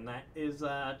 17, that is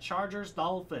Chargers,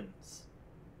 Dolphins.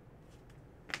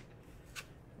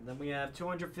 And then we have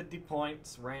 250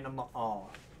 points, random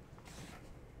all.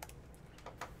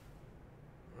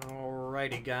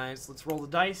 Alrighty, guys. Let's roll the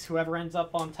dice. Whoever ends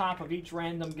up on top of each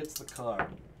random gets the card.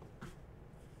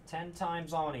 10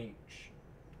 times on each.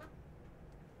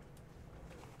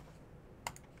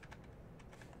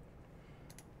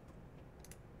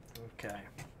 Okay.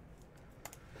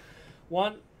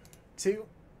 1, 2,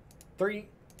 3,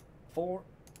 4,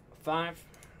 5,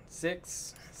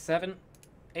 6, 7,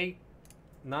 8,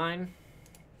 9,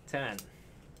 10.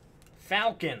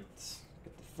 Falcons.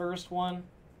 Get the first one.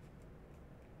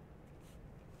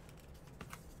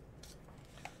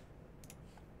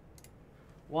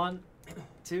 One,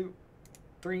 2,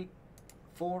 3,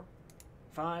 4,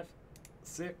 5,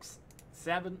 6,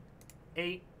 7,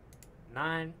 8,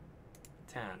 9,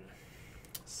 10.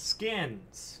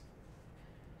 Skins.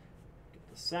 Get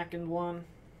the second one.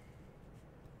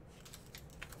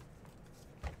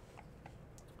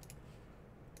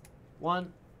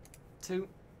 One, 2,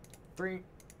 3,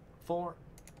 4,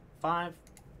 5,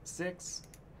 6,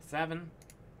 7,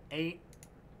 8,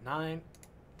 9,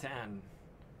 10.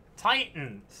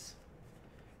 Titans.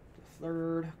 The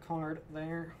third card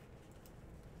there.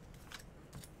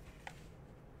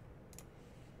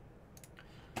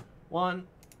 One,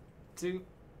 2,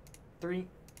 3,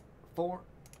 4,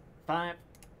 5,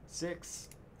 6,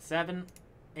 7,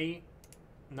 8,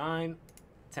 9,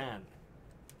 10.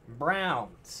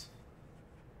 Browns.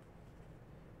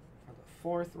 For the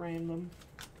fourth random.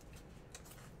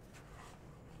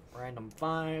 Random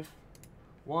 5.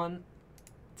 1,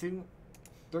 2,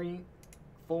 3,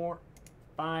 4,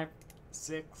 5,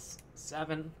 6,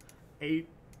 7, 8,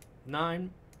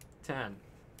 9, 10.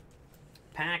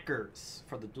 Packers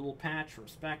for the dual patch from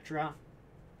Spectra.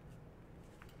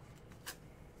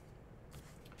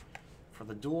 For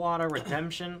the dual auto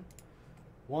redemption,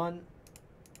 1,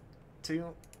 2,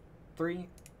 3,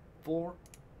 4,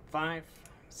 5,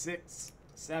 6,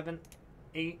 7,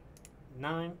 8,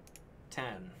 9,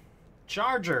 10.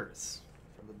 Chargers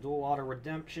for the dual auto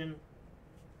redemption.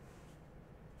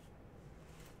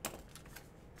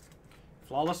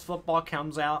 Flawless Football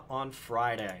comes out on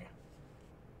Friday.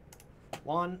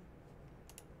 1,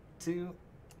 2,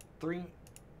 3,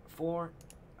 4,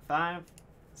 5,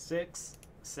 6,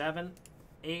 7,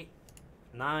 8,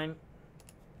 9,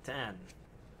 10.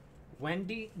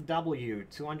 Wendy W,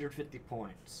 250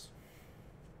 points.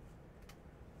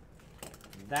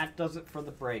 That does it for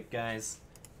the break, guys.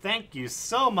 Thank you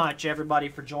so much, everybody,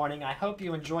 for joining. I hope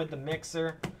you enjoyed the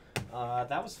mixer.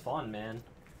 That was fun, man.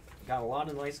 Got a lot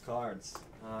of nice cards.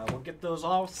 We'll get those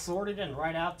all sorted and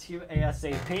right out to you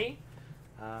ASAP.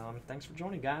 Thanks for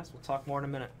joining, guys. We'll talk more in a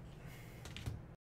minute.